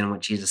understand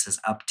what Jesus is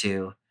up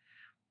to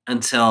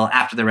until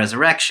after the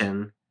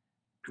resurrection,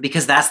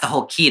 because that's the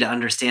whole key to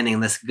understanding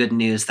this good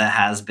news that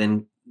has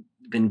been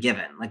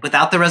given. Like,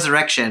 without the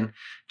resurrection,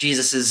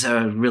 Jesus is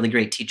a really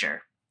great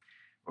teacher.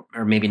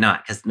 Or maybe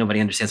not, because nobody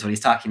understands what he's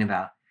talking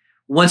about.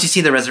 Once you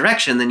see the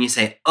resurrection, then you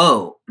say,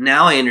 oh,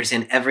 now I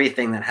understand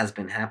everything that has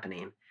been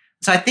happening.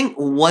 So I think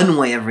one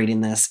way of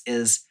reading this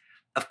is,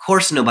 of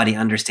course, nobody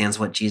understands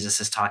what Jesus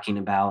is talking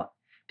about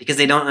because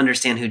they don't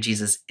understand who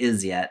Jesus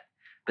is yet.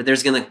 But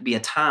there's going to be a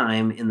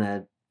time in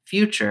the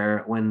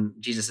future when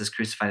Jesus is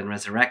crucified and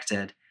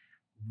resurrected.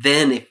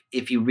 Then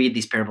if you read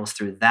these parables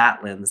through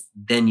that lens,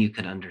 then you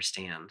could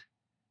understand.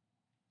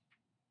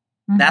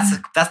 Mm-hmm.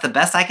 That's the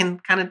best I can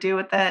kind of do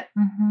with that.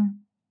 Mm-hmm.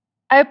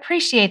 I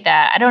appreciate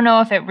that. I don't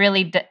know if it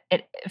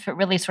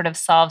really sort of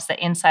solves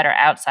the insider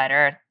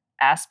outsider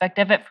aspect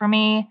of it for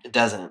me. It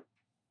doesn't.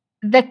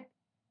 The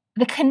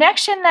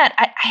connection that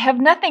I have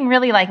nothing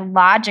really like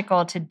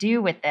logical to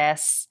do with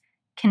this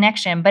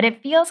connection, but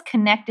it feels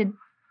connected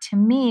to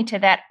me to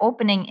that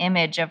opening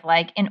image of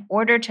like, in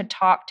order to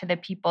talk to the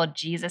people,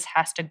 Jesus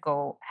has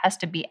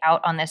to be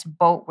out on this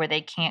boat where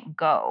they can't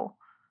go.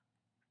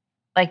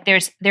 Like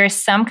there's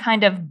some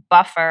kind of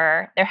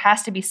buffer. There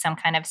has to be some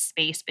kind of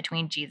space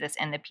between Jesus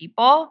and the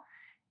people.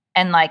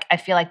 And like, I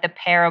feel like the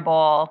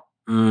parable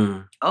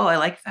Oh, I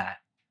like that.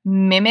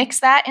 Mimics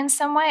that in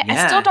some way. Yeah.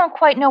 I still don't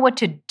quite know what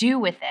to do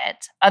with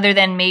it, other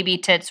than maybe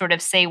to sort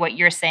of say what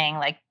you're saying,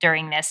 like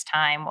during this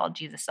time while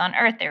Jesus is on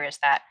earth, there is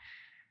that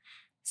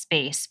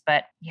space.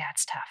 But yeah,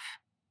 it's tough.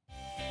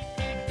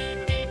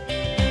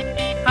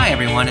 Hi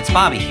everyone, it's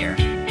Bobby here.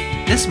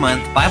 This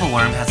month,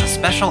 BibleWorm has a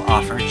special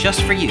offer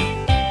just for you.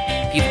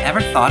 If you've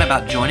ever thought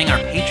about joining our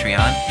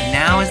Patreon,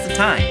 now is the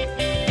time.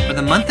 For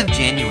the month of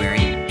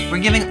January, we're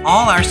giving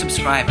all our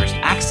subscribers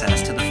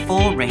access to the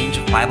full range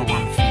of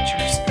BibleWorm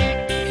features.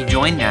 If you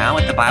join now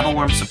at the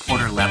BibleWorm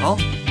supporter level,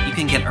 you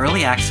can get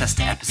early access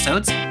to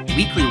episodes,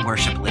 weekly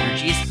worship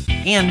liturgies,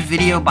 and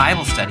video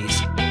Bible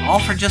studies, all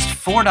for just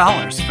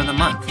 $4 for the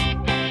month.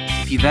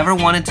 If you've ever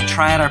wanted to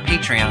try out our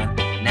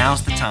Patreon,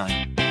 now's the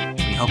time.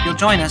 We hope you'll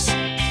join us.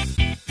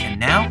 And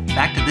now,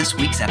 back to this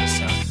week's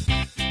episode.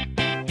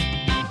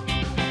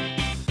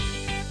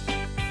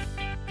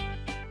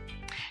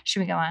 Should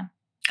we go on?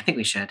 I think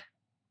we should.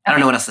 I don't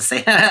know what else to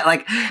say. Go I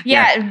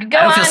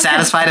don't on, feel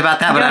satisfied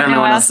about that, but I don't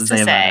know what else to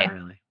say about it,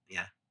 really.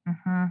 Yeah.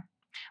 Mm-hmm.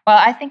 Well,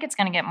 I think it's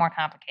going to get more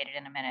complicated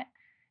in a minute.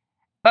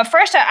 But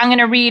first, I'm going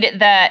to read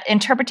the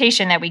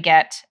interpretation that we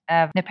get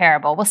of the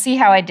parable. We'll see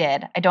how I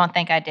did. I don't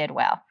think I did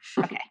well.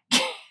 Okay.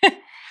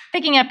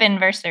 Picking up in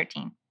verse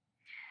 13.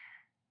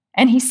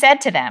 And he said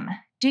to them,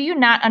 "Do you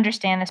not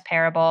understand this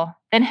parable?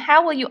 Then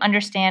how will you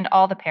understand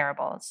all the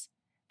parables?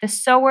 The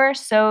sower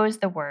sows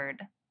the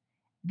word.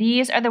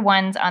 These are the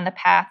ones on the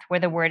path where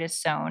the word is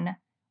sown.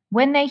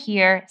 When they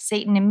hear,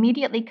 Satan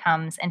immediately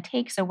comes and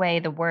takes away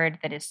the word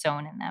that is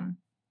sown in them.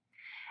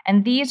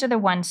 And these are the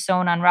ones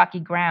sown on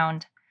rocky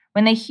ground.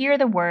 When they hear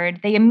the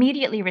word, they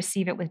immediately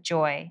receive it with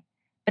joy.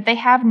 But they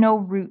have no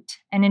root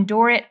and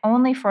endure it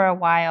only for a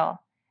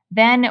while.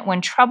 Then,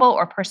 when trouble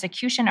or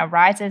persecution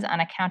arises on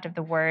account of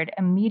the word,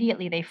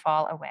 immediately they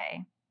fall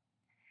away.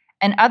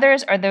 And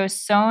others are those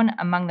sown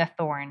among the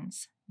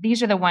thorns.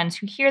 These are the ones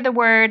who hear the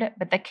word,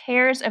 but the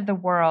cares of the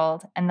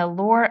world and the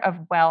lure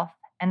of wealth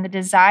and the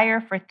desire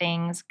for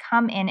things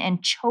come in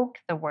and choke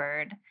the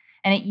word,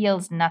 and it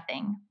yields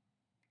nothing.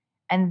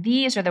 And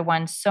these are the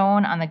ones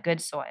sown on the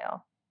good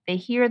soil. They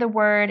hear the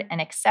word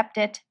and accept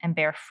it and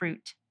bear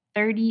fruit,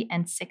 30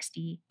 and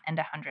 60 and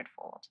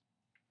 100-fold.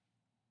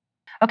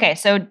 Okay,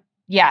 so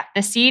yeah,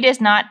 the seed is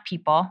not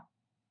people.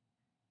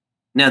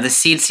 No, the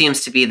seed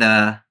seems to be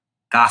the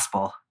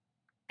gospel,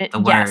 the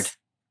word.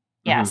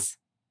 Yes.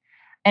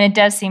 And it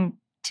does seem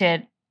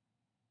to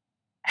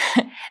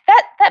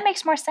that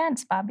makes more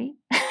sense, Bobby.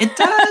 It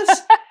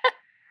does.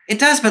 It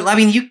does, but I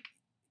mean,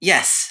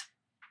 yes.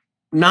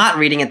 Not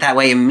reading it that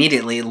way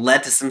immediately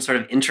led to some sort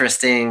of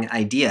interesting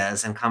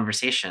ideas and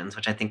conversations,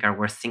 which I think are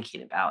worth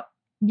thinking about.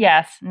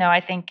 Yes. No,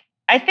 I think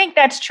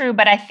that's true,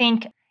 but I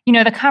think,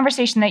 the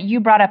conversation that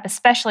you brought up,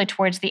 especially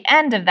towards the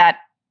end of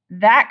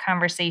that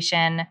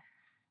conversation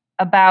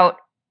about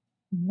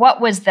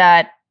what was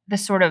the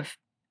sort of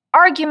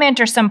argument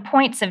or some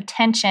points of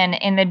tension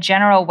in the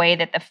general way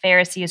that the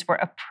Pharisees were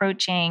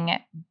approaching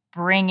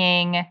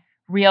bringing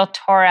real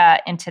Torah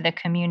into the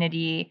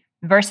community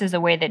versus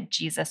the way that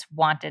Jesus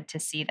wanted to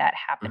see that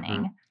happening.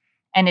 Mm-hmm.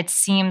 And it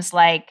seems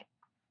like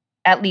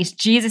at least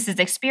Jesus's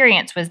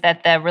experience was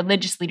that the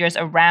religious leaders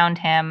around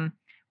him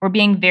were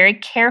being very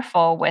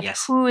careful with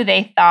who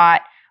they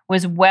thought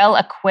was well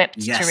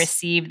equipped to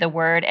receive the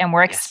word and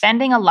were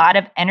expending a lot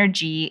of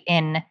energy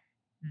in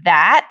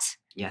that.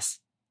 Yes.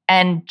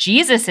 And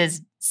Jesus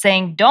is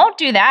saying, don't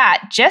do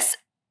that. Just,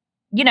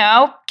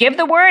 give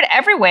the word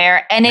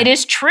everywhere. And it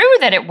is true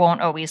that it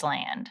won't always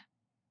land.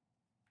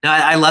 No,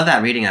 I love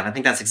that reading of it. I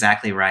think that's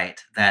exactly right.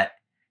 That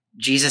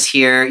Jesus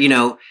here,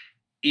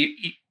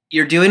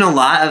 you're doing a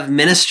lot of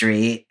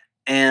ministry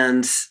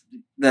and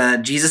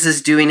Jesus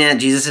is doing it.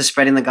 Jesus is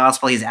spreading the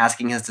gospel. He's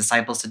asking his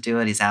disciples to do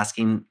it. He's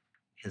asking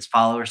his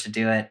followers to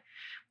do it.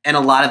 And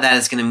a lot of that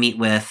is going to meet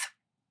with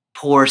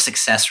poor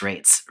success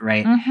rates,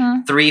 right?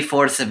 Mm-hmm.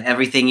 3/4 of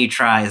everything you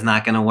try is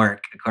not going to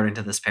work, according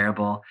to this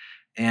parable.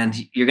 And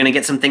you're going to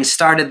get some things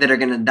started that are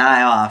going to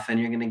die off, and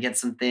you're going to get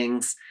some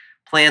things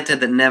planted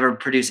that never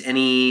produce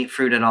any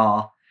fruit at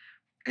all.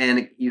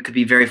 And you could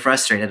be very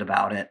frustrated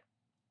about it.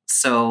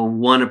 So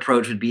one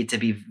approach would be to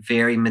be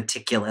very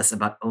meticulous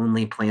about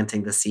only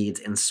planting the seeds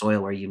in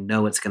soil where you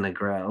know it's going to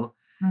grow.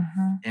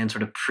 and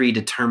sort of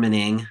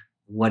predetermining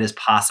what is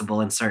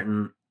possible in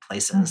certain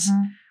places.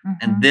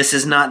 And this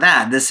is not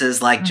that. This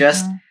is like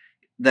just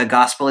the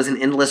gospel is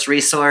an endless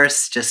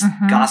resource. Just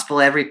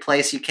gospel every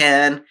place you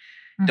can.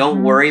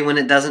 Don't worry when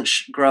it doesn't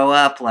grow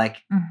up.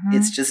 Like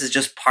it's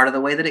just part of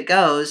the way that it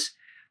goes.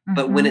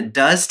 But when it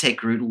does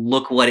take root,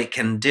 look what it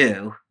can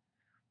do.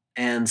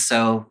 And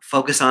so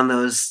focus on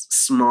those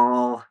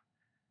small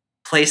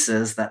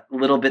places, that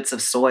little bits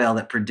of soil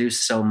that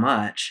produce so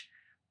much.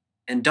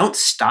 And don't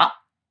stop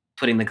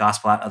putting the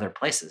gospel out other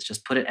places.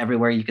 Just put it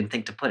everywhere you can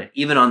think to put it,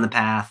 even on the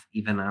path,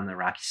 even on the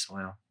rocky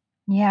soil.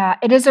 Yeah,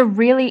 it is a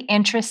really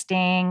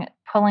interesting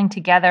pulling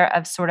together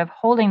of sort of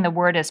holding the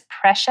word as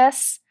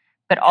precious,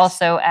 but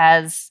also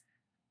as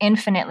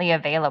infinitely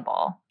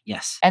available.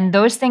 Yes. And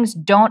those things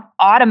don't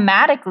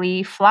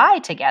automatically fly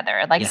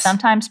together. Like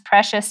sometimes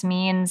precious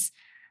means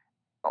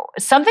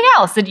something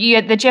else that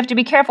you have to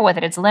be careful with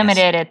it. It's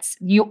limited. It's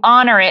you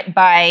honor it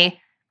by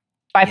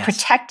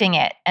protecting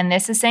it. And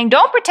this is saying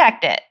don't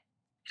protect it.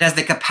 It has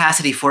the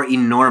capacity for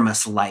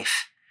enormous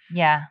life.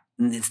 Yeah.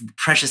 And it's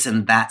precious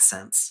in that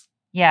sense.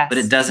 Yes. But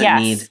it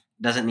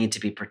doesn't need to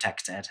be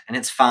protected. And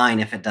it's fine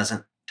if it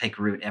doesn't take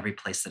root every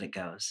place that it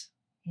goes.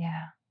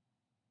 Yeah.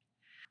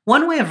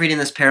 One way of reading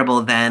this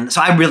parable then, so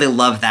I really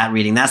love that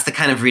reading. That's the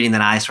kind of reading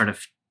that I sort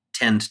of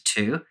tend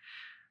to.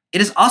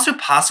 It is also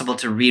possible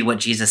to read what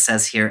Jesus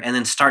says here and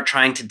then start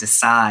trying to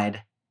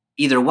decide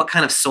either what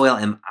kind of soil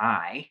am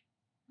I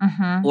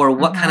or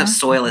what kind of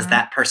soil is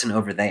that person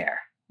over there.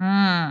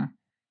 I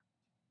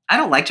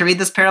don't like to read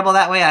this parable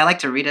that way. I like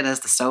to read it as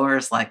the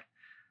sowers, like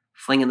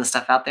flinging the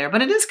stuff out there.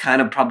 But it is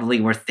kind of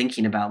probably worth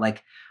thinking about,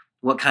 like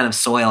what kind of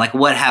soil, like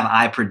what have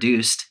I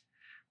produced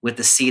with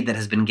the seed that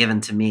has been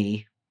given to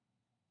me?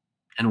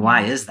 And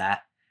why is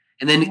that?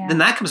 And then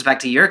that comes back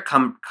to your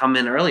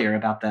comment earlier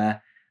about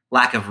the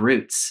lack of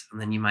roots.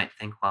 And then you might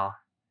think, well,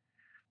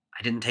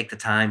 I didn't take the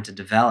time to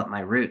develop my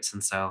roots.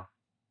 And so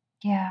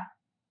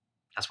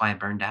that's why I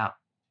burned out.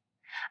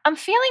 I'm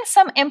feeling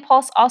some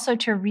impulse also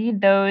to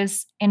read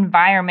those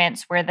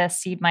environments where the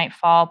seed might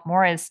fall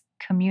more as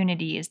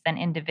communities than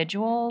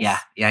individuals. Yeah.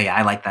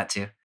 I like that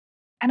too.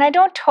 And I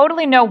don't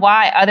totally know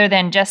why, other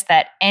than just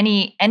that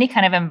any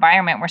kind of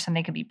environment where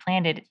something could be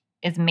planted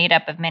is made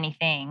up of many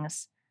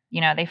things.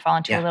 You know, they fall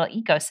into a little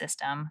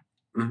ecosystem.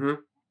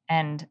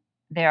 And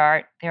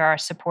there are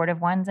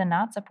supportive ones and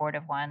not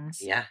supportive ones.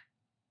 Yeah.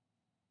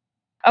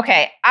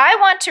 Okay, I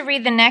want to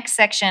read the next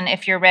section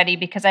if you're ready,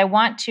 because I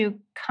want to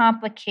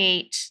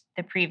complicate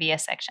the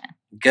previous section.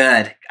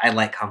 Good. I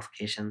like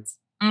complications.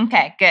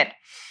 Okay, good.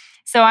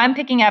 So I'm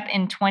picking up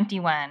in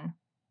 21.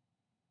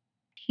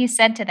 He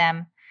said to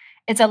them,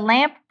 "Is a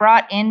lamp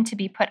brought in to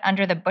be put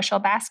under the bushel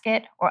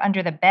basket or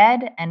under the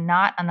bed and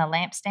not on the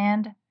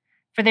lampstand?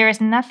 For there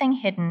is nothing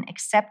hidden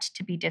except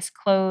to be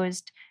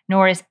disclosed,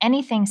 nor is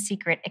anything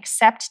secret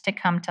except to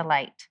come to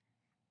light.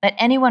 Let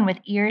anyone with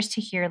ears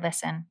to hear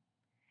listen."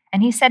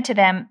 And he said to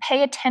them,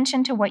 "Pay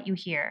attention to what you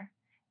hear.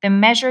 The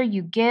measure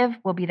you give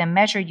will be the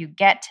measure you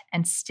get,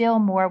 and still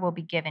more will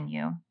be given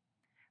you.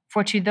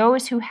 For to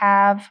those who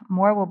have,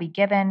 more will be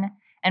given,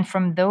 and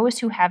from those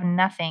who have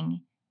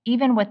nothing,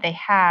 even what they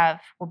have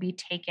will be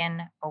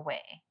taken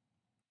away."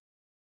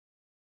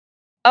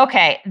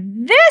 Okay,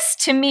 this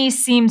to me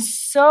seems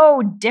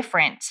so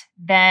different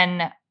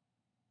than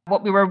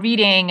what we were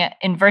reading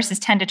in verses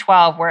 10 to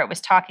 12, where it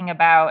was talking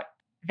about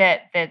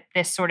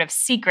this sort of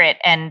secret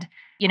and,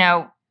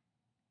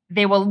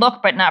 they will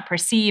look but not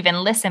perceive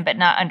and listen but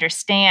not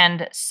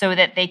understand, so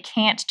that they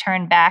can't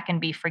turn back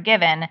and be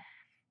forgiven.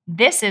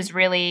 This is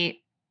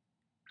really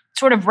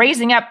sort of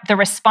raising up the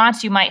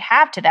response you might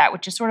have to that,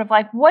 which is sort of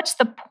like, what's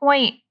the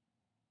point?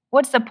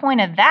 What's the point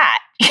of that?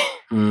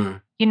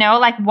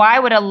 Like, why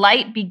would a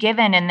light be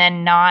given and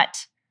then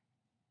not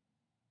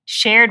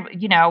shared,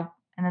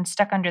 and then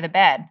stuck under the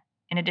bed?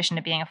 In addition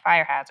to being a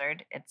fire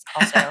hazard, it's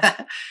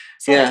also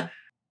silly.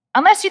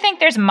 Unless you think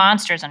there's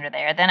monsters under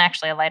there, then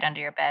actually a light under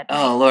your bed.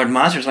 Oh, Lord,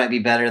 monsters might be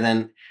better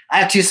than... I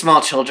have 2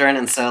 small children,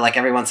 and so like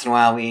every once in a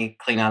while we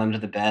clean out under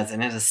the beds,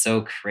 and it is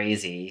so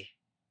crazy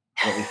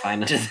what we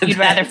find under the beds. You'd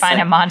rather find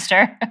a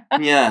monster?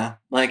 Yeah,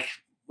 like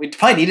we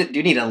probably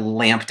do need a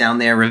lamp down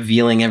there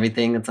revealing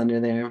everything that's under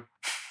there.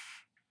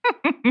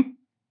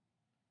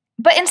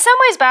 But in some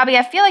ways, Bobby,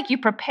 I feel like you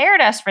prepared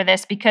us for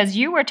this because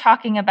you were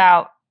talking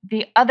about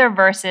the other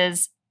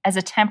verses as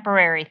a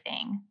temporary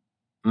thing.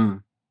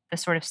 The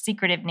sort of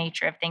secretive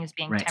nature of things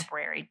being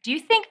temporary. Do you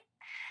think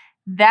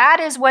that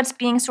is what's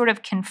being sort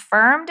of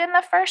confirmed in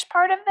the first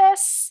part of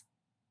this?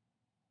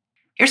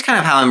 Here's kind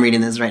of how I'm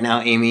reading this right now,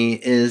 Amy,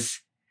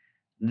 is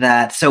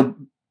that, so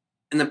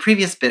in the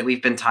previous bit,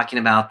 we've been talking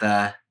about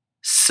the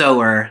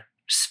sower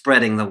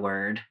spreading the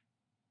word.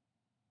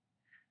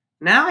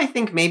 Now I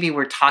think maybe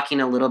we're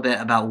talking a little bit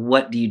about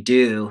what do you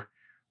do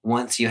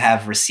once you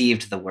have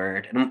received the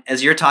word. And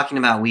as you're talking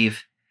about,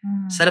 we've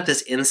set up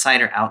this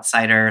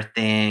insider-outsider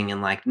thing,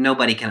 and like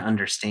nobody can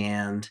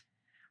understand.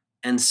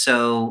 And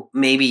so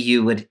maybe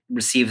you would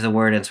receive the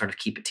word and sort of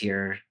keep it to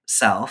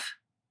yourself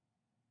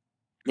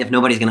if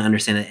nobody's going to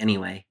understand it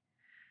anyway.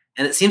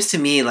 And it seems to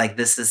me like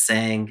this is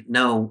saying,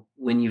 no,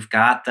 when you've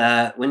got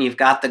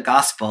the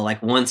gospel,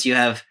 like once you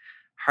have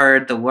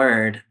heard the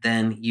word,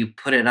 then you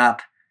put it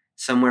up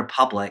somewhere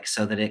public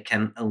so that it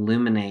can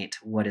illuminate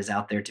what is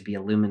out there to be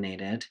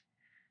illuminated,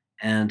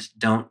 and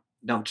don't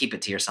keep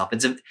it to yourself.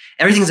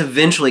 Everything's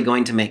eventually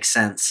going to make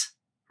sense,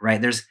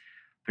 right? There's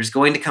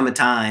going to come a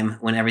time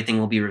when everything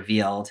will be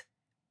revealed,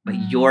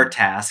 but your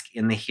task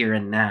in the here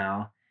and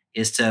now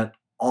is to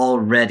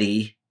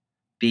already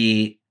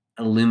be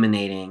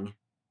illuminating,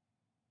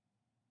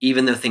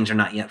 even though things are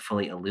not yet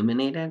fully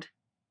illuminated.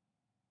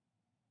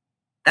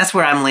 That's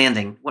where I'm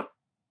landing. What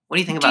do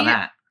you think about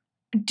that?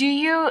 Do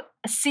you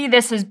see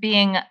this as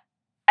being,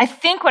 I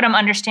think what I'm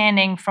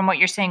understanding from what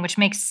you're saying, which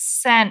makes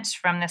sense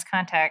from this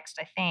context,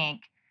 I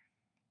think,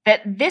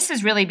 that this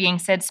is really being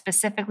said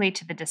specifically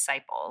to the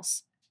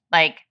disciples,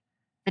 like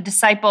the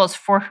disciples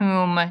for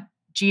whom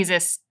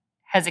Jesus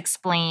has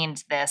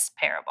explained this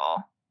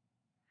parable.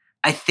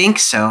 I think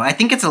so. I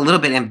think it's a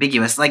little bit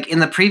ambiguous. Like in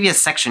the previous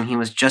section, he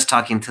was just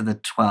talking to the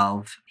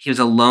 12. He was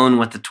alone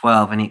with the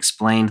 12, and he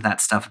explained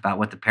that stuff about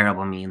what the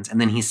parable means. And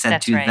then he said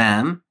That's to right.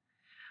 them.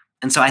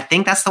 And so I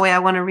think that's the way I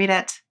want to read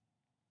it.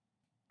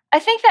 I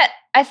think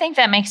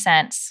that makes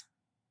sense.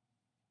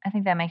 I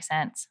think that makes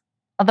sense.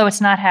 Although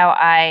it's not how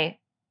I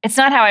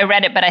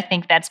read it, but I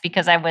think that's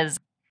because I was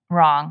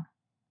wrong.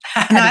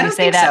 No, I don't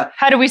think so.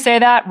 How do we say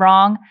that?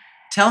 Wrong?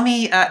 Tell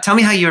me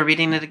how you were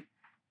reading it.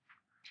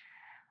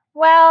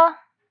 Well,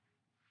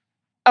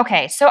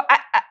 okay. So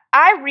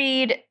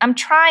I'm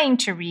trying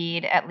to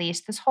read at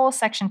least this whole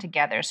section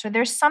together. So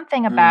there's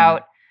something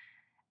about,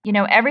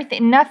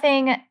 everything,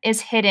 nothing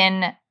is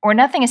hidden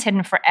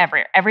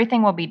forever.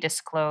 Everything will be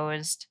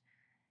disclosed.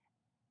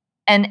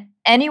 And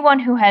anyone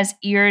who has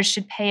ears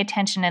should pay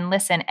attention and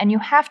listen. And you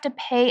have to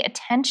pay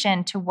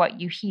attention to what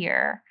you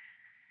hear.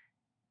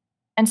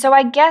 And so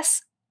I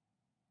guess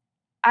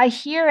I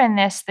hear in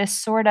this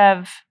sort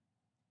of,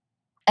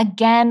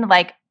 again,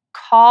 like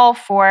call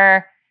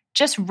for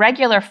just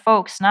regular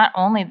folks, not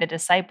only the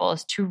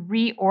disciples, to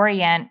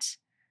reorient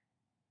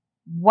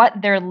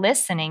what they're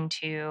listening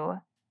to.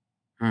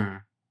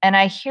 And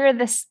I hear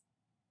this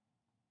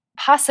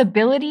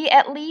possibility,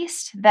 at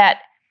least, that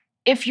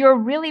if you're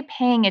really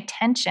paying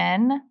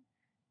attention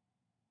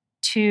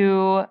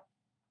to,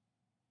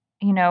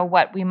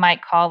 what we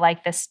might call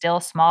like the still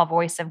small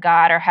voice of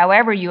God, or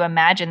however you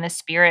imagine the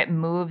Spirit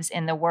moves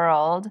in the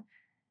world,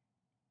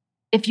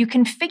 if you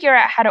can figure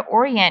out how to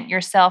orient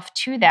yourself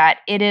to that,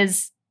 it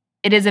is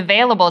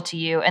available to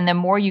you. And the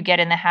more you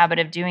get in the habit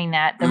of doing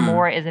that, the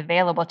more is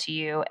available to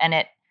you.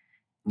 And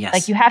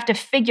like you have to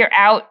figure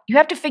out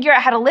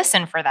how to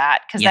listen for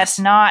that, because that's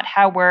not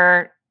how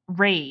we're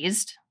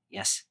raised.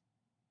 Yes.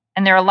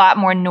 And there are a lot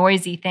more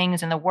noisy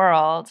things in the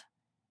world,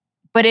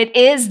 but it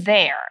is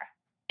there.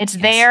 It's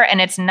there,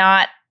 and it's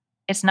not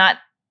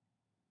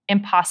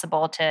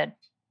impossible to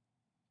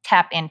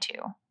tap into.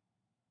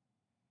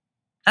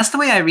 That's the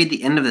way I read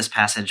the end of this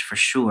passage for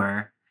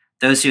sure.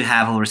 Those who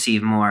have will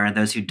receive more.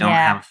 Those who don't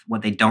have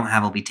what they don't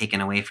have will be taken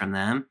away from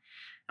them.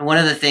 And one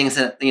of the things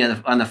that,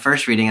 on the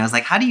first reading, I was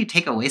like, how do you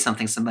take away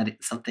something somebody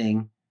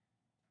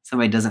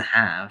doesn't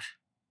have?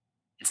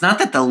 It's not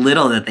that the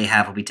little that they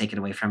have will be taken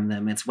away from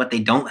them. It's what they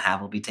don't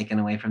have will be taken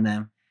away from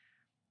them.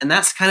 And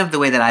that's kind of the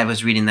way that I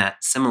was reading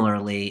that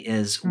similarly,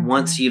 is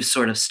once you've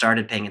sort of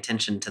started paying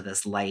attention to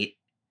this light,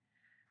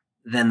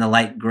 then the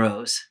light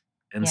grows.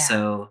 And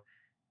so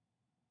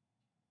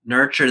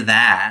nurture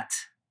that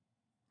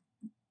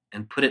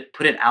and put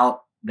it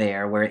out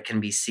there where it can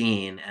be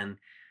seen, and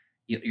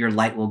your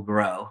light will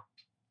grow.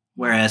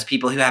 Whereas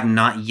people who have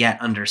not yet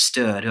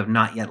understood, who have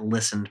not yet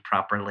listened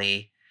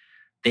properly,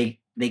 they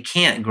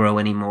can't grow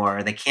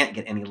anymore. They can't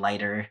get any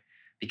lighter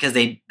because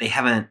they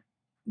haven't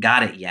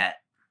got it yet.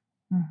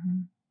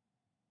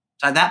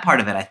 So that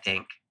part of it, I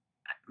think,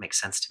 makes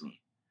sense to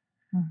me.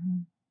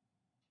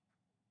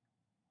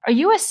 Are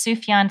you a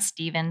Sufjan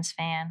Stevens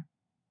fan?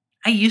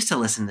 I used to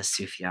listen to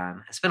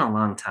Sufjan. It's been a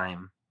long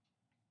time.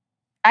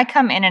 I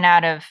come in and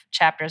out of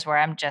chapters where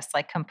I'm just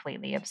like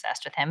completely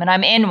obsessed with him. And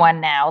I'm in one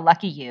now,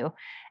 lucky you.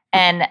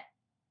 And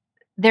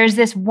there's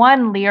this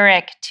one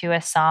lyric to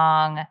a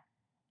song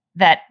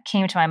that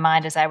came to my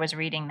mind as I was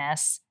reading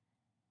this.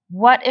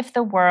 What if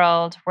the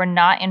world were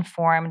not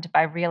informed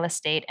by real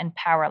estate and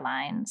power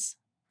lines,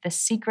 the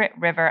secret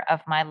river of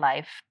my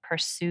life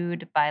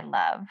pursued by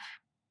love?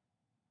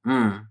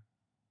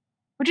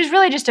 Which is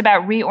really just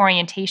about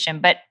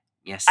reorientation. But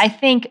I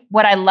think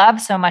what I love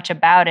so much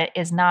about it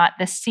is not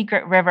the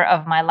secret river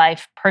of my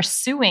life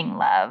pursuing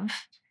love.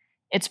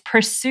 It's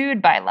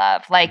pursued by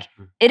love. Like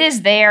it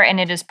is there and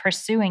it is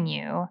pursuing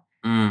you,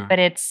 but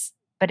it's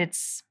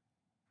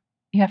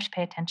you have to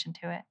pay attention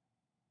to it.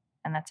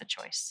 And that's a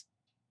choice.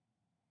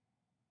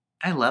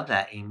 I love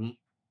that, Amy.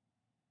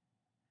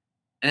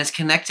 And it's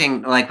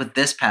connecting, like with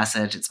this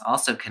passage, it's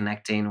also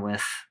connecting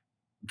with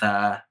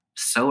the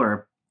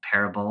sower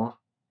parable.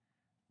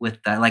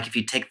 With the, like, if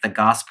you take the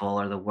gospel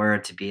or the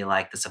word to be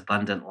like this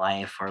abundant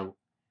life or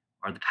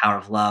the power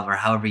of love, or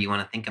however you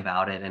want to think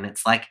about it, and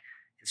it's like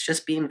it's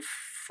just being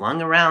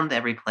flung around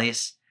every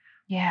place.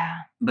 Yeah.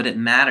 But it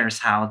matters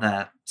how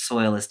the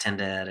soil is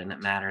tended, and it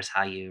matters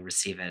how you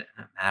receive it,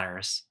 and it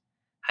matters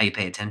how you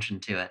pay attention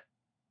to it.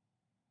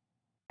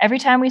 Every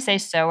time we say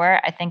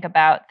sower, I think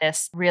about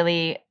this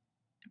really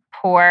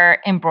poor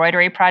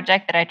embroidery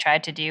project that I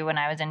tried to do when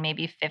I was in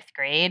maybe 5th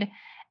grade.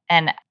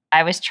 And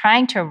I was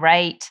trying to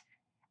write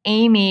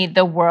Amy,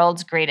 the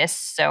world's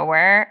greatest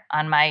sewer,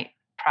 on my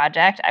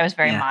project. I was a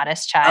very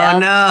modest child. Oh,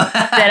 no.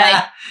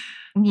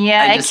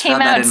 It came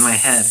out in my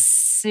head.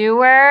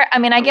 Sewer. I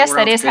mean, I guess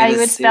that is how you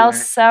would spell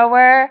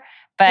sewer.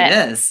 But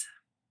it is.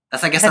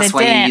 I guess that's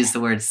why you use the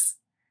words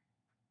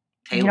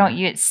Taylor. You don't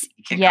use,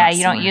 you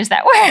don't use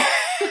that word.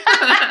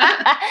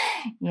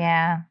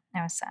 Yeah,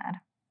 that was sad.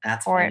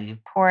 That's funny.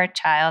 Poor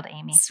child,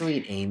 Amy.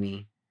 Sweet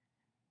Amy.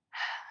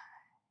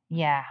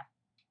 Yeah.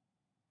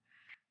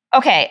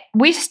 Okay,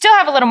 we still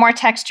have a little more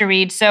text to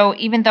read. So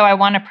even though I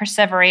want to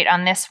perseverate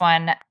on this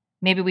one,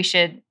 maybe we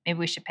should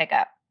pick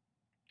up.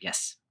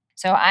 Yes.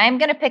 So I'm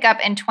going to pick up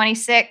in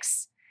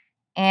 26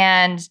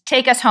 and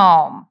take us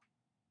home.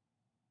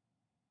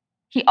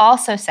 He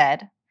also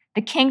said,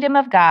 "The kingdom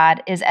of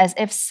God is as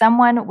if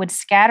someone would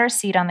scatter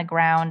seed on the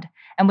ground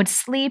and would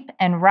sleep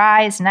and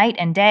rise night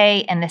and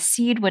day, and the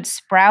seed would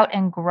sprout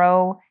and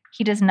grow.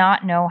 He does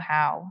not know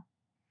how.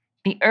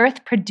 The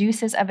earth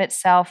produces of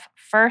itself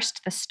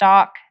first the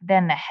stalk,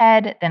 then the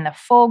head, then the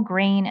full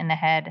grain in the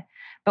head.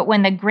 But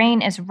when the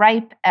grain is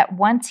ripe, at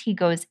once he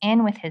goes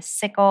in with his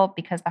sickle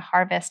because the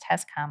harvest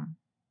has come."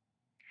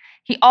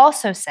 He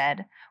also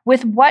said,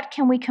 "With what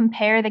can we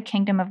compare the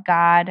kingdom of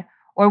God,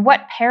 or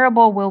what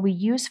parable will we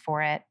use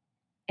for it?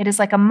 It is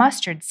like a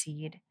mustard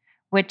seed,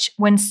 which,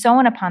 when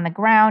sown upon the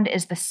ground,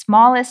 is the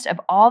smallest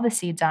of all the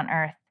seeds on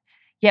earth.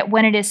 Yet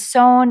when it is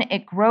sown,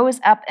 it grows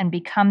up and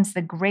becomes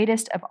the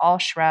greatest of all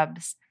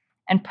shrubs,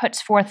 and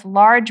puts forth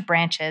large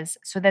branches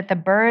so that the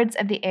birds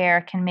of the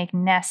air can make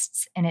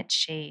nests in its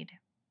shade."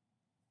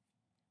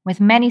 With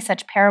many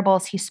such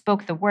parables, he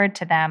spoke the word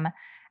to them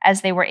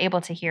as they were able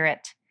to hear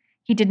it.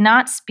 He did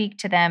not speak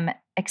to them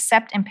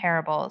except in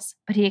parables,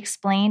 but he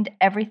explained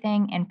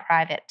everything in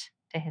private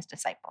to his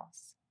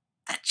disciples.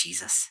 That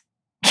Jesus.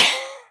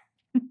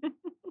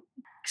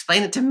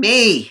 Explain it to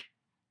me.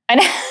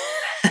 Tell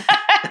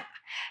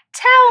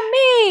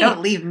me.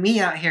 Don't leave me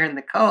out here in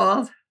the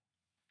cold.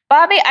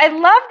 Bobby, I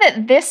love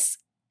that this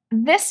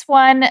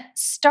one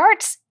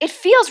starts, it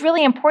feels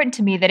really important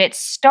to me that it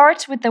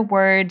starts with the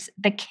words,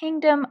 "The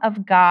kingdom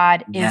of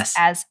God is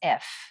as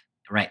if."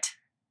 Right.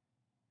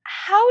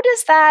 How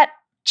does that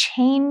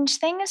change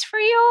things for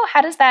you?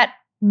 How does that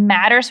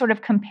matter sort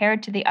of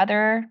compared to the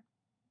other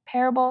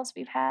parables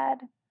we've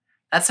had?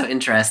 That's so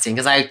interesting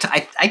because I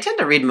tend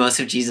to read most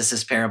of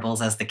Jesus's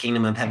parables as the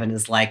kingdom of heaven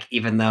is like,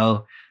 even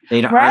though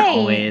they aren't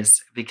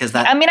always, because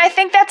that. I mean, I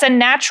think that's a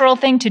natural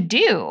thing to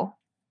do.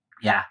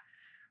 Yeah.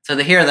 So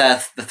the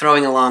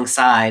throwing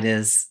alongside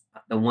is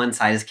the one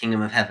side is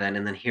kingdom of heaven,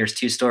 and then here's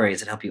 2 stories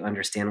that help you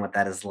understand what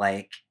that is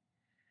like.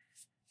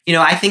 You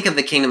know, I think of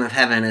the kingdom of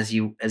heaven as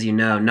you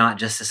know, not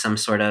just as some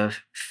sort of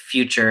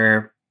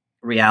future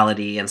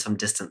reality in some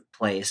distant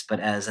place, but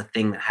as a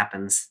thing that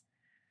happens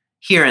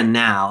here and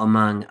now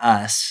among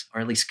us,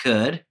 or at least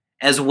could,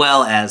 as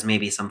well as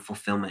maybe some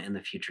fulfillment in the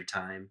future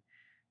time.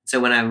 So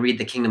when I read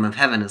the kingdom of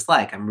heaven is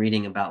like, I'm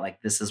reading about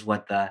like, this is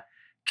what the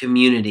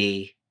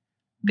community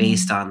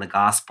based on the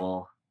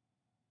gospel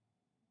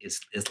is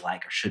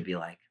like, or should be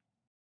like.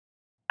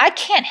 I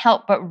can't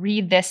help but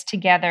read this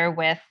together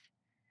with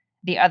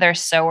the other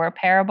sower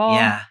parable.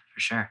 Yeah, for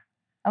sure.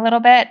 A little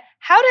bit.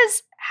 How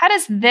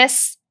does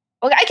this,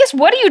 well, I guess,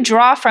 what do you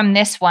draw from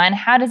this one?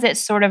 How does it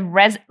sort of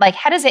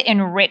how does it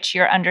enrich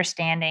your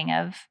understanding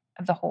of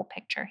the whole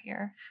picture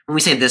here? When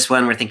we say this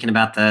one, we're thinking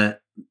about the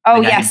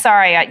we're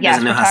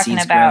talking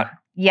about grow.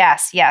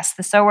 Yes,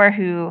 the sower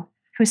who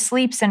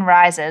sleeps and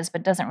rises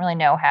but doesn't really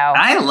know how.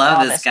 I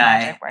love this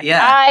guy.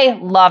 Yeah, I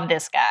love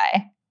this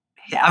guy.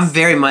 Yes. I'm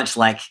very much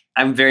like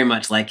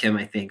him,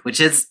 I think,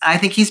 I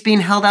think he's being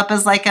held up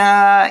as like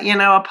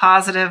a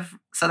positive.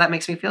 So that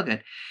makes me feel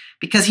good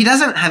because he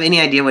doesn't have any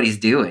idea what he's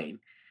doing.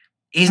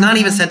 He's not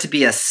even said to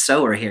be a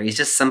sower here. He's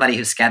just somebody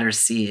who scatters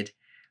seed,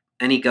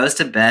 and he goes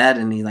to bed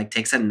and he like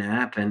takes a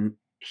nap and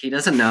he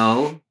doesn't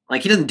know,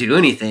 like he doesn't do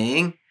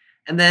anything.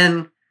 And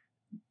then,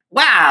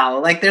 wow,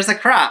 like there's a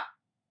crop.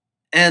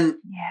 And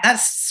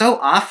that's so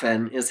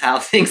often is how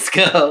things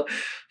go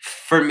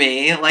for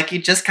me. Like you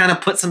just kind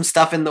of put some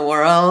stuff in the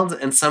world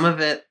and some of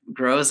it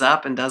grows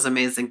up and does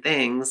amazing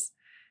things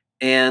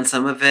and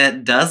some of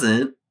it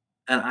doesn't.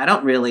 And I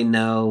don't really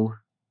know.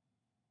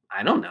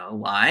 I don't know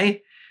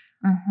why.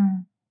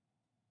 Mm-hmm.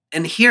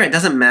 And here it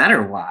doesn't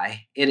matter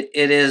why. It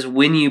is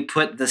when you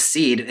put the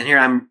seed, and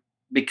here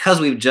because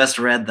we've just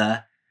read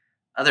the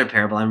other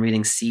parable, I'm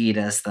reading seed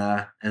as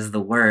the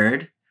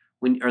word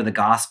or the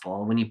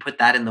gospel. When you put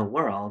that in the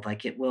world,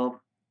 like it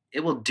will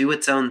do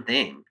its own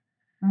thing.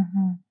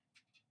 Mm-hmm.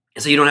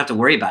 And so you don't have to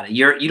worry about it.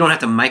 You don't have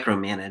to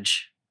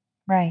micromanage.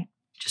 Right.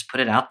 Just put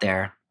it out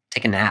there.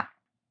 Take a nap.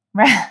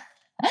 Right.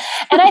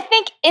 And I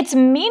think it's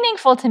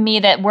meaningful to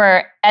me that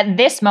we're at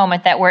this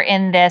moment that we're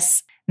in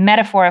this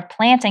metaphor of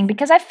planting,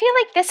 because I feel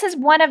like this is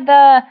one of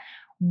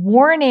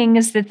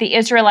warnings that the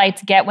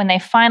Israelites get when they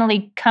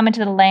finally come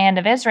into the land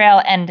of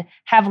Israel and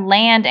have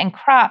land and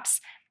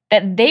crops,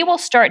 that they will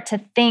start to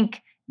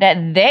think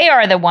that they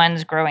are the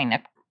ones growing the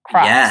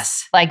crops.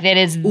 Yes. Like that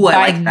is Ooh,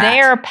 by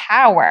their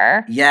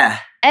power. Yeah.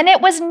 And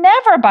it was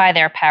never by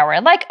their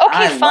power. Like, okay,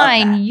 I love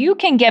fine, that. you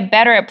can get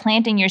better at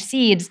planting your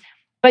seeds,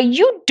 but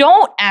you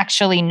don't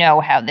actually know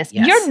how this,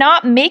 Yes. you're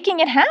not making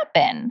it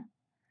happen.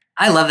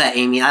 I love that,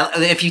 Amy.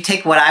 If you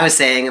take what I was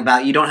saying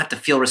about you don't have to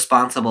feel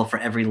responsible for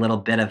every little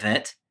bit of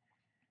it,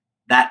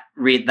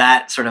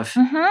 that sort of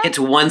hits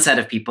one set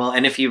of people.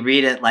 And if you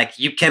read it, like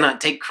you cannot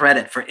take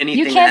credit for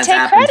anything that has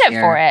happened You can't take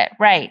credit for it,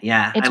 right?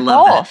 Yeah, it's I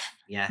love both.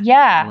 That.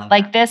 Yeah.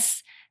 Like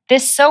this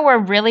sower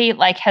really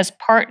like has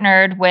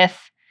partnered with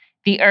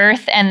the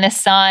earth and the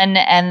sun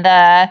and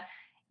the,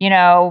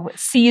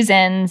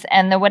 seasons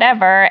and the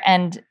whatever,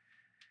 and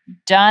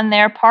done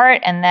their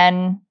part, and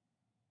then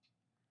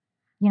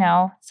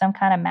some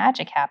kind of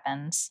magic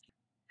happens.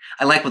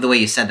 I like the way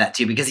you said that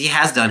too, because he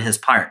has done his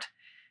part,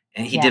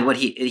 and he did what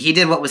he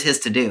did what was his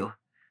to do,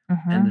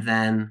 and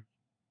then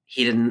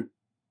he didn't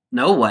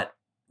know what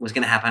was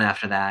going to happen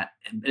after that,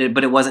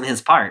 but it wasn't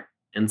his part,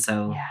 and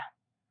so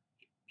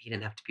he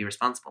didn't have to be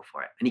responsible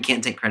for it, and he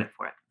can't take credit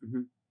for it.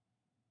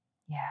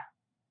 Yeah,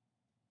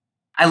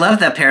 I love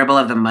that parable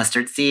of the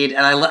mustard seed,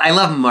 and I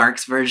love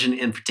Mark's version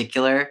in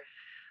particular.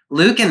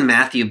 Luke and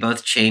Matthew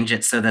both change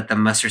it so that the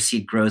mustard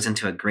seed grows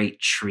into a great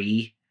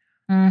tree,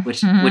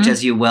 which,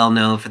 as you well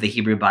know, for the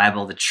Hebrew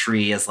Bible, the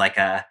tree is like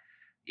an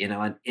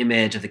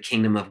image of the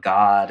kingdom of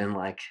God, and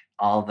like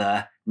all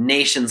the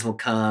nations will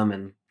come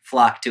and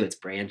flock to its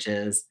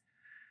branches.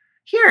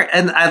 Here,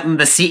 and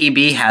the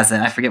CEB has it.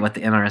 I forget what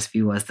the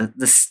NRSV was. The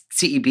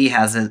CEB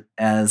has it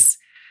as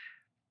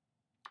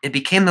it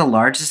became the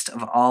largest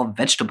of all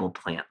vegetable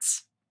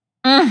plants.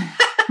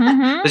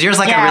 Was yours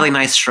like a really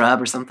nice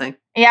shrub or something?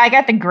 Yeah, I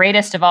got the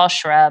greatest of all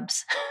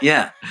shrubs.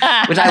 Yeah,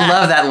 which I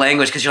love that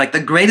language, because you're like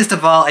the greatest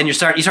of all, and you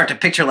start to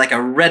picture like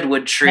a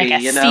redwood tree,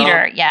 like a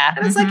cedar. Yeah,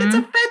 and it's like it's a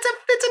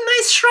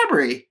nice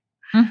shrubbery.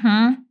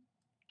 Yeah,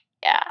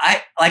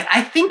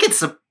 I think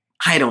it's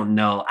I don't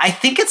know. I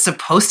think it's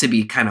supposed to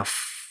be kind of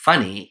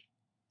funny,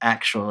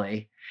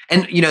 actually.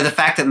 And, the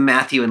fact that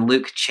Matthew and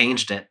Luke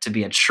changed it to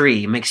be a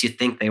tree makes you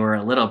think they were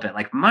a little bit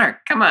like,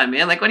 Mark, come on,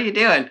 man. Like, what are you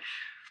doing?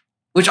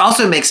 Which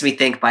also makes me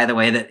think, by the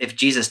way, that if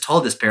Jesus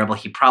told this parable,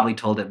 he probably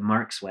told it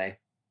Mark's way.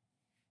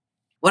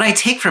 What I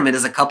take from it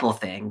is a couple of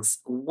things.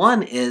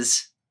 One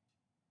is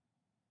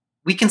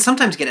we can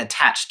sometimes get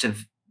attached to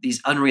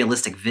these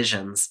unrealistic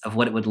visions of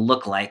what it would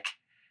look like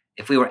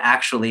if we were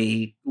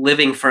actually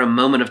living for a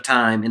moment of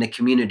time in a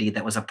community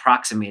that was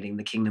approximating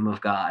the kingdom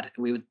of God.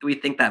 We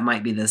think that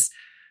might be this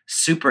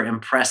super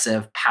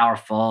impressive,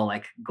 powerful,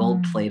 like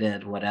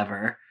gold-plated,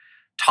 whatever,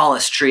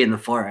 tallest tree in the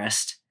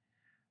forest.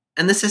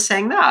 And this is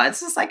saying, no,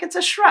 it's just like it's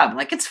a shrub,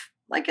 like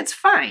it's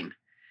fine.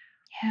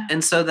 Yeah.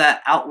 And so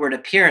that outward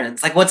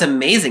appearance, like what's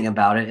amazing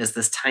about it is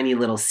this tiny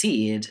little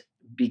seed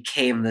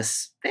became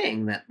this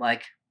thing that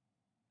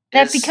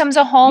that becomes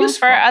a home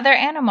useful for other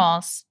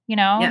animals,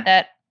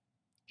 that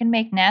can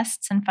make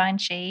nests and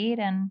find shade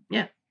and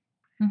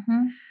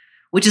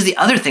Which is the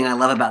other thing I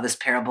love about this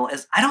parable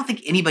is I don't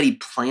think anybody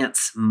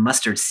plants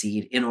mustard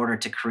seed in order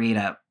to create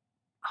a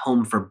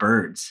home for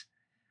birds.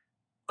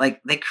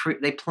 Like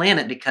they plant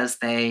it because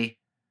they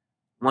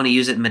want to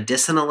use it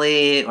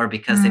medicinally, or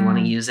because they want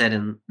to use it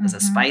as a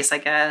spice, I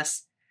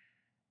guess.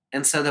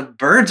 And so the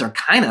birds are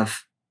kind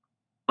of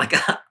like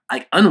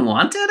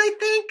unwanted, I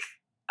think.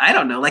 I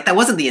don't know. Like that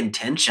wasn't the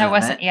intention. That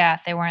wasn't. Yeah,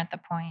 they weren't the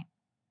point.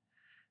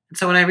 And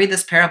so when I read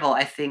this parable,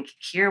 I think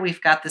here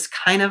we've got this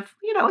kind of,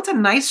 it's a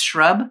nice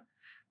shrub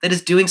that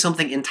is doing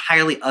something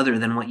entirely other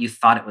than what you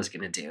thought it was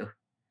going to do.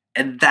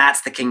 And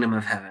that's the kingdom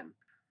of heaven.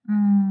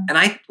 And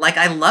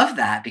I love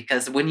that,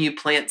 because when you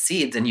plant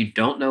seeds and you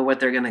don't know what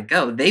they're going to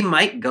go, they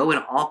might go in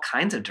all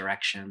kinds of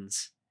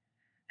directions.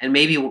 And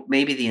maybe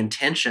the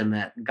intention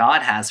that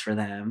God has for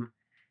them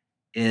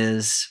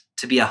is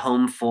to be a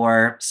home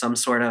for some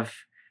sort of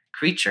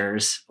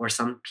creatures or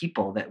some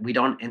people that we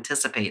don't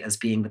anticipate as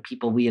being the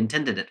people we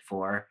intended it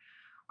for,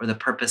 or the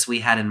purpose we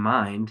had in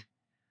mind.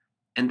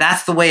 And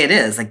that's the way it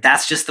is. Like,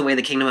 that's just the way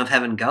the kingdom of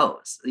heaven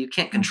goes. You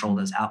can't control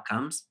those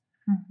outcomes.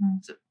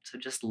 So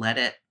just let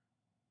it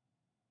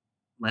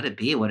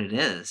be what it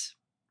is.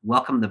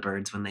 Welcome the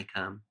birds when they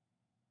come.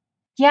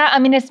 Yeah, I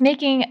mean,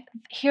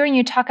 hearing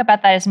you talk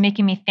about that is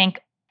making me think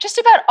just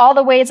about all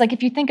the ways, like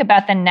if you think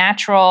about the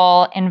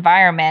natural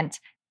environment,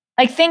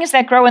 like things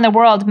that grow in the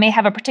world may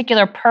have a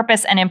particular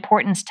purpose and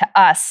importance to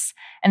us.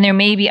 And there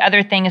may be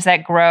other things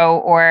that grow,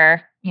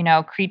 or,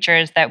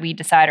 creatures that we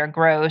decide are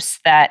gross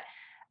that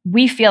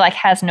we feel like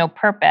has no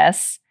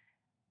purpose.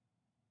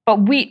 But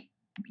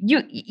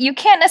you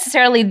can't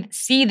necessarily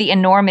see the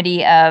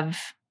enormity of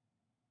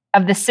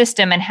the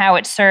system and how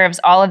it serves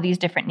all of these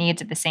different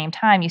needs at the same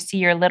time. You see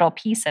your little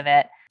piece of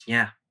it.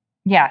 Yeah.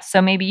 Yeah.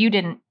 So maybe you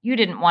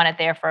didn't want it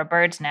there for a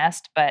bird's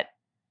nest, but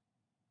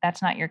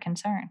that's not your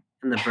concern.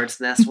 And the bird's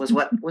nest was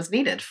what was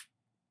needed.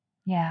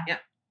 Yeah. Yeah.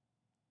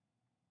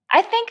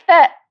 I think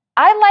that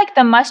I like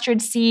the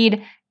mustard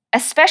seed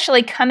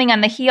especially coming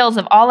on the heels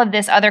of all of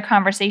this other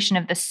conversation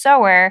of the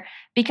sower,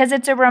 because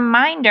it's a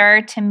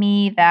reminder to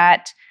me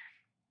that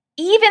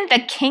even the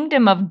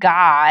kingdom of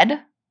God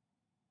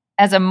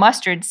as a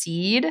mustard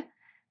seed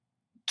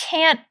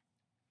can't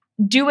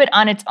do it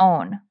on its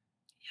own.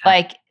 Yeah.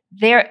 Like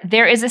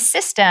there is a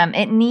system.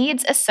 It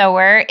needs a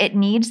sower. It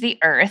needs the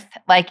earth.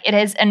 Like it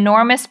has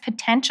enormous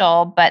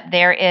potential, but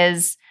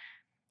there's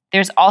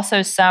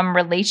also some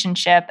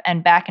relationship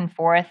and back and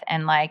forth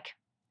and like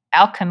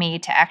alchemy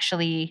to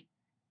actually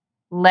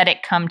let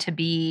it come to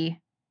be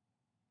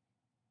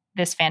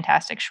this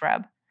fantastic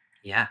shrub.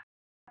 Yeah.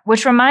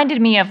 Which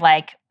reminded me of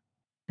like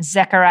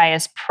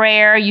Zechariah's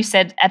prayer. You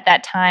said at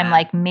that time,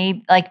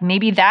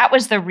 maybe that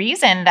was the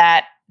reason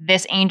that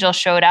this angel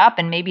showed up,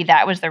 and maybe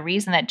that was the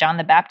reason that John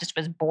the Baptist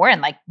was born.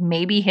 Like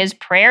maybe his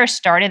prayer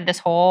started this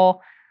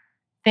whole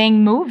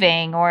thing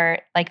moving, or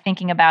like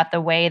thinking about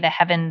the way the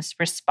heavens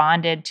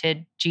responded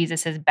to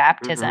Jesus's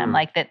baptism.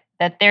 Like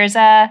that there's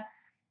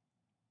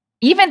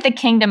even the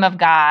kingdom of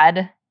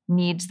God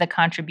needs the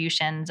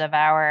contributions of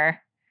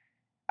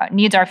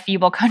needs our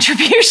feeble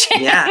contributions.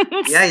 Yeah.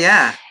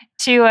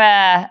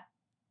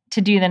 To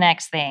do the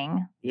next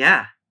thing.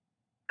 Yeah.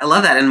 I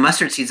love that. And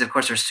mustard seeds, of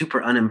course, are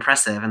super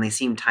unimpressive, and they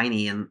seem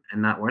tiny and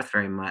not worth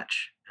very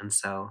much. And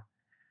so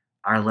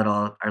our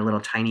little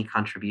tiny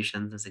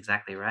contributions is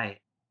exactly right.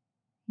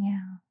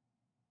 Yeah.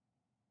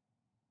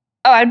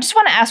 Oh, I just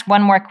want to ask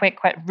one more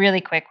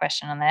really quick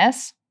question on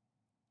this.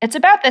 It's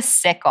about the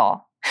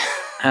sickle.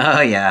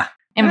 Oh, yeah.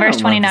 In verse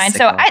 29.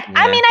 So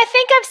I mean, I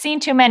think I've seen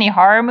too many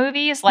horror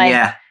movies. Like,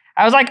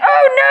 I was like,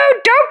 oh no,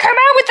 don't come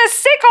out with a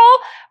sickle.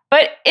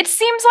 But it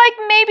seems like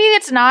maybe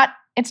it's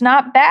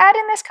not bad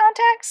in this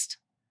context.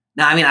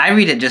 No, I mean, I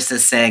read it just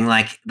as saying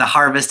like the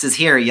harvest is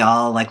here,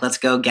 y'all. Like, let's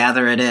go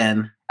gather it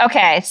in.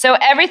 Okay, so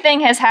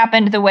everything has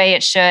happened the way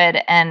it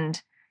should,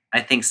 and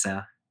I think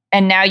so.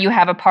 And now you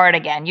have a part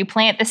again. You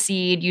plant the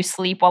seed, you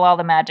sleep while all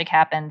the magic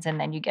happens, and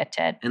then you get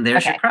to... And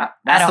there's your crop.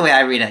 That's the way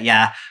I read it,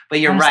 yeah.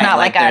 But you're right.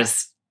 Like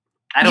there's...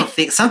 I don't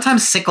think...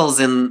 Sometimes sickles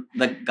in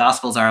the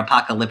Gospels are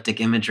apocalyptic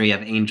imagery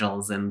of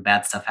angels and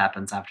bad stuff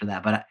happens after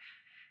that. But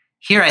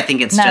here I think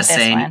it's just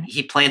saying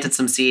he planted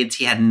some seeds.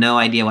 He had no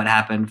idea what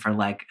happened for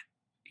like,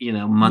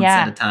 months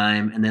at a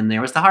time. And then there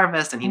was the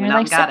harvest and he went out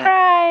and got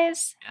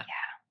surprise. It.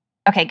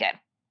 Yeah. Okay,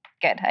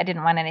 good. I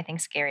didn't want anything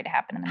scary to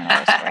happen in the middle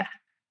of the story.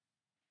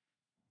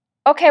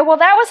 Okay, well,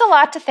 that was a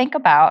lot to think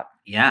about.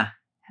 Yeah.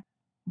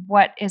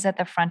 What is at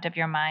the front of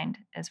your mind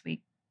as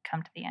we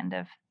come to the end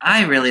of...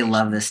 I really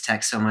love this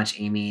text so much,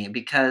 Amy,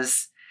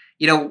 because,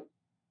 the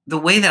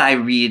way that I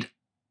read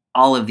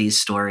all of these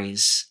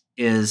stories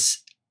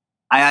is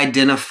I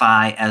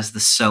identify as the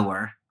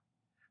sower.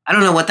 I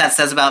don't know what that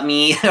says about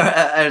me,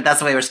 or that's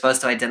the way we're supposed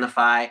to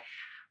identify,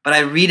 but I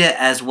read it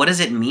as what does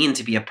it mean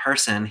to be a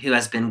person who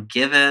has been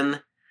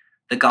given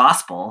the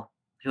gospel,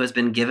 who has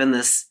been given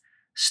this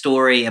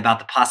story about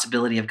the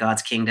possibility of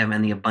God's kingdom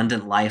and the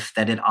abundant life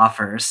that it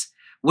offers.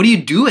 What do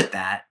you do with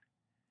that?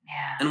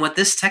 Yeah. And what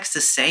this text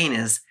is saying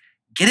is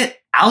get it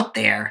out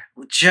there.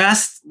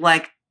 Just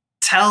like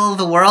tell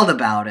the world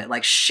about it.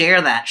 Like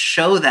share that,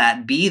 show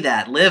that, be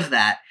that, live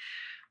that.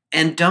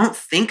 And don't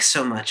think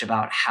so much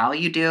about how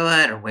you do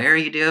it or where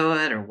you do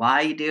it or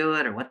why you do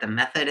it or what the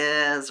method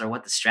is or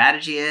what the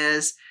strategy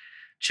is.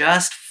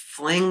 Just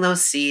fling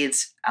those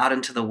seeds out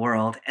into the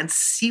world and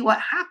see what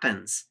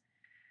happens.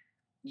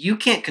 You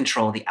can't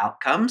control the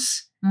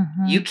outcomes.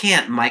 Mm-hmm. You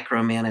can't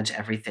micromanage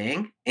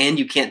everything, and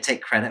you can't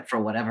take credit for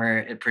whatever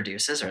it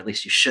produces, or at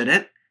least you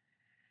shouldn't.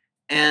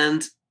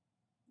 And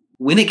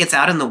when it gets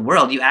out in the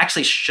world, you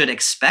actually should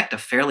expect a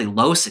fairly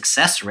low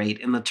success rate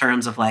in the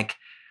terms of like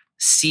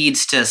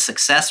seeds to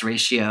success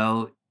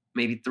ratio.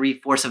 Maybe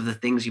 3/4 of the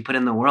things you put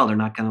in the world are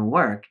not going to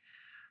work.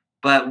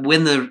 But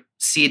when the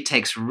seed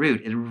takes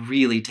root, it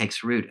really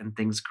takes root and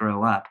things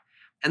grow up.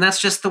 And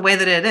that's just the way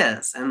that it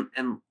is.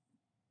 And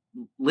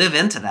live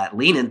into that,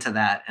 lean into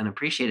that, and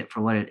appreciate it for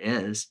what it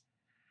is.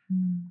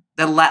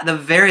 The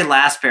very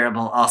last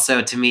parable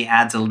also, to me,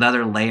 adds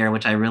another layer,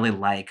 which I really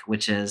like,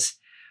 which is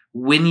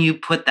when you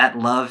put that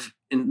love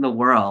in the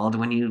world,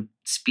 when you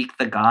speak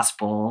the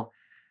gospel,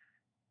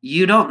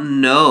 you don't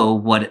know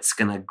what it's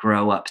going to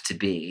grow up to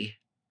be.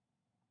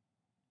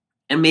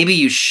 And maybe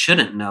you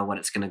shouldn't know what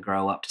it's going to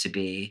grow up to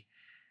be.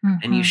 Mm-hmm.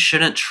 And you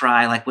shouldn't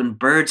try, like when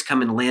birds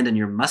come and land in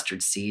your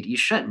mustard seed, you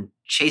shouldn't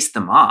chase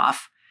them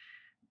off.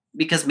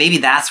 Because maybe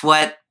that's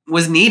what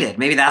was needed.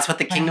 Maybe that's what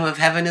the kingdom of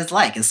heaven is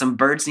like. And some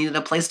birds needed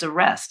a place to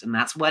rest. And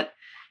that's what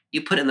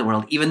you put in the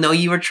world, even though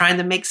you were trying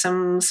to make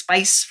some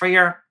spice for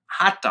your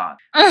hot dog.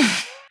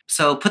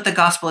 So put the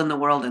gospel in the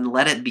world and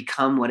let it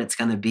become what it's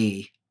going to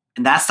be.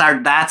 And that's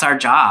our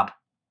job.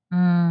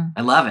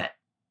 I love it.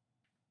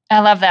 I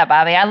love that,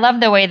 Bobby. I love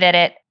the way that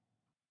it,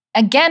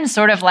 again,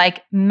 sort of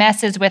like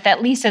messes with,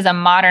 at least as a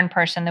modern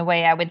person, the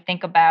way I would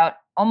think about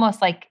almost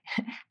like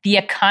the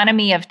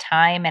economy of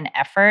time and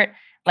effort.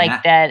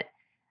 Like that,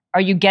 are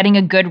you getting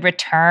a good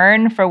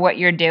return for what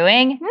you're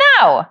doing?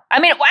 No. I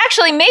mean, well,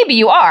 actually, maybe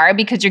you are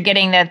because you're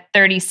getting the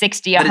 30,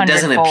 60, 100 But it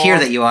doesn't appear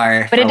that you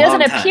are. But it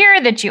doesn't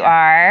appear that you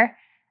are.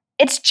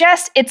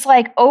 it's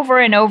like over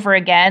and over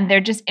again, they're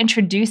just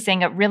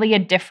introducing a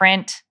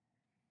different,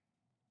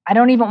 I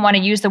don't even want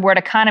to use the word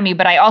economy,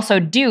 but I also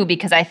do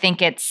because I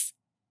think it's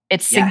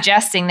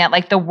suggesting that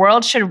like the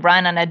world should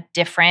run on a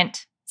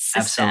different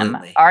system.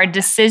 Absolutely. Our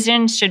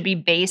decisions should be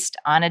based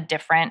on a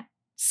different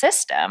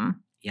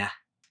system. Yeah.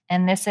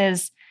 And this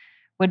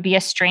would be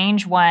a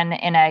strange one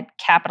in a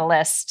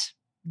capitalist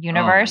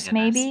universe,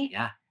 maybe.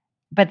 Yeah.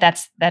 But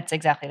that's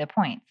exactly the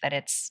point, that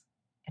it's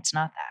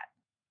not that.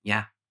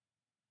 Yeah.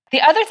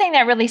 The other thing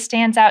that really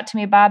stands out to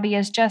me, Bobby,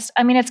 is just,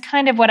 I mean, it's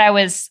kind of what I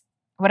was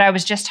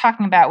just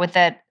talking about with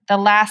the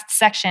last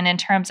section in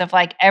terms of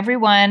like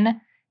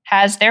everyone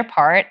has their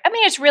part. I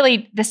mean, it's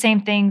really the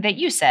same thing that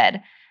you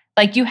said.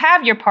 Like you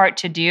have your part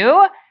to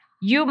do.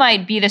 You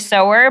might be the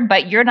sower,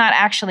 but you're not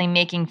actually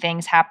making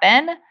things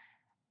happen.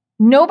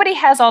 Nobody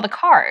has all the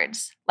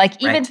cards.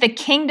 Like even the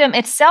kingdom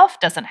itself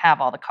doesn't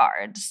have all the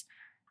cards,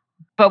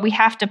 but we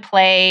have to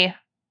play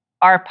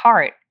our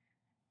part.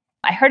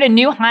 I heard a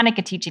new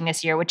Hanukkah teaching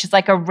this year, which is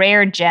like a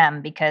rare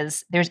gem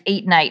because there's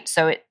 8 nights.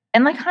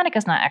 And like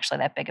Hanukkah's not actually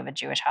that big of a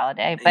Jewish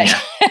holiday, but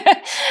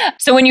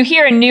so when you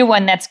hear a new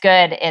one that's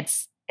good,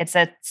 it's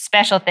a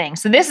special thing.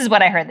 So this is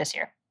what I heard this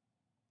year.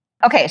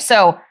 Okay,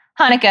 so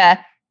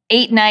Hanukkah,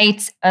 8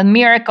 nights, a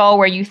miracle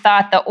where you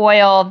thought the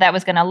oil that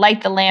was going to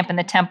light the lamp in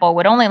the temple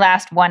would only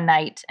last 1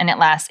 night, and it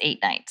lasts 8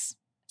 nights.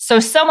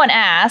 So someone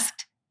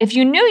asked, if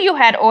you knew you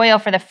had oil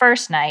for the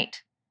first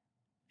night,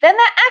 then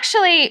that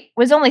actually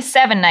was only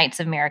 7 nights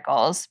of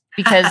miracles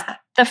because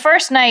the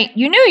first night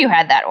you knew you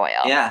had that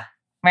oil. Yeah.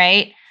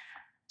 Right?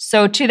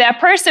 So to that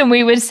person,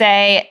 we would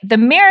say the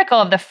miracle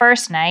of the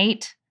first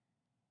night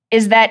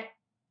is that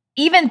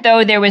even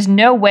though there was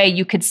no way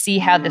you could see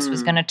how this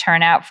was going to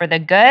turn out for the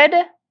good,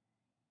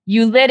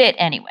 you lit it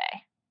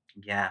anyway.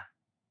 Yeah.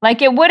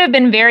 Like it would have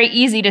been very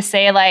easy to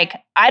say like,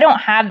 I don't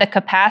have the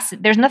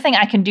capacity. There's nothing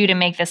I can do to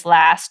make this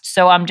last.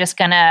 So I'm just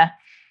going to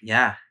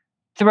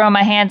throw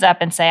my hands up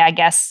and say, I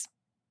guess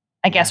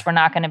we're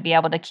not going to be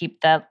able to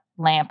keep the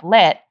lamp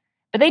lit.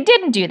 But they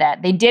didn't do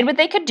that. They did what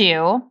they could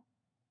do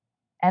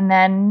and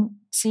then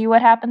see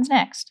what happens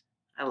next.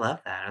 I love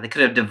that. Or they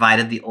could have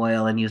divided the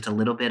oil and used a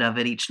little bit of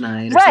it each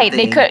night. Right.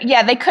 They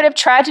could have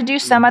tried to do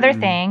some other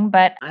thing,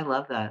 but I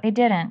love that. They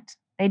didn't.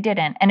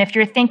 And if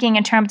you're thinking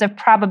in terms of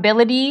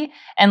probability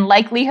and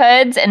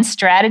likelihoods and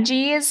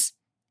strategies,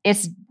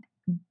 it's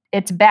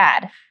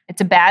bad.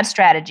 It's a bad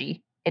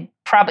strategy. It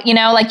probably,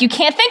 like you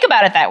can't think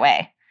about it that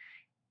way.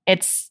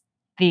 It's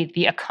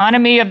the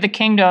economy of the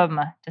kingdom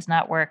does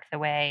not work the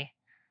way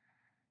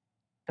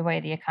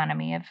the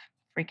economy of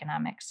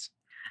Freakonomics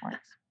works.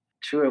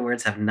 Truer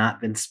words have not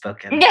been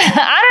spoken. Yeah,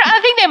 I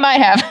think they might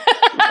have.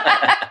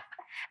 I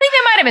think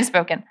they might have been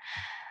spoken.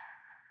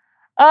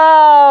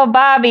 Oh,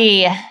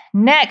 Bobby.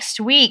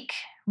 Next week,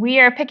 we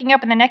are picking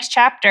up in the next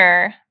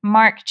chapter,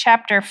 Mark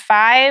chapter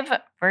 5,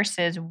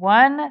 verses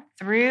 1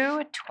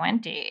 through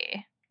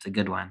 20. It's a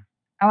good one.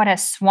 Oh, it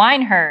has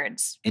swine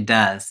herds. It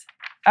does.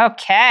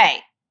 Okay.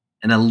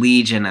 And a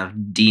legion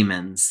of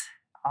demons.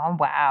 Oh,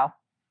 wow.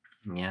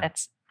 Yeah.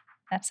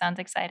 That sounds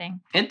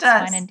exciting. It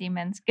does. Swine and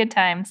demons. Good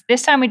times.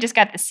 This time we just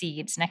got the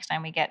seeds. Next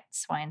time we get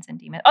swines and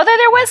demons. Although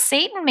there was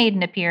Satan made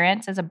an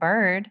appearance as a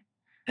bird.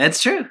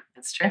 It's true.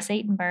 A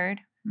Satan bird.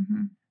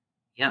 Mm-hmm.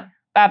 Yeah.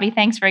 Bobby,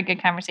 thanks for a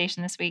good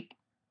conversation this week.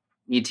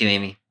 You too,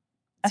 Amy.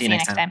 I'll see you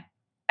next time.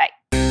 Bye.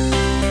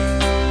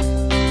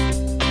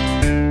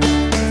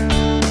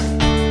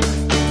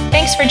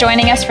 Thanks for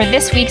joining us for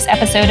this week's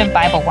episode of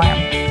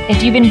BibleWorm.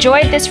 If you've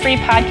enjoyed this free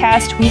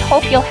podcast, we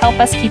hope you'll help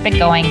us keep it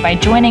going by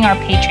joining our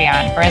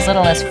Patreon for as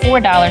little as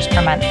 $4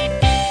 per month.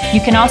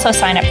 You can also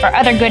sign up for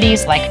other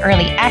goodies like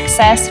early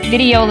access,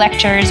 video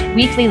lectures,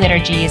 weekly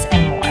liturgies,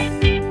 and more.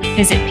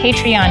 Visit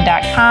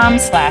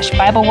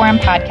patreon.com/BibleWorm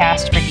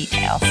podcast for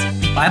details.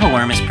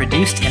 BibleWorm is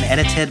produced and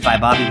edited by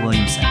Bobby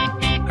Williamson.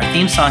 Our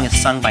theme song is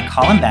sung by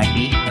Colin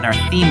Bagby, and our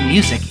theme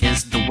music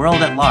is The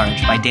World at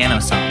Large by Dano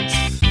Songs.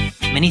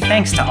 Many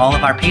thanks to all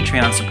of our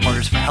Patreon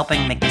supporters for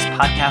helping make this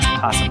podcast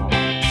possible.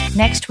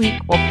 Next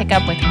week, we'll pick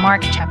up with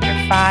Mark chapter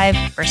 5,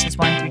 verses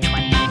 1 through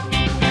 20.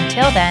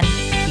 Until then,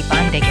 keep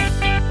on digging.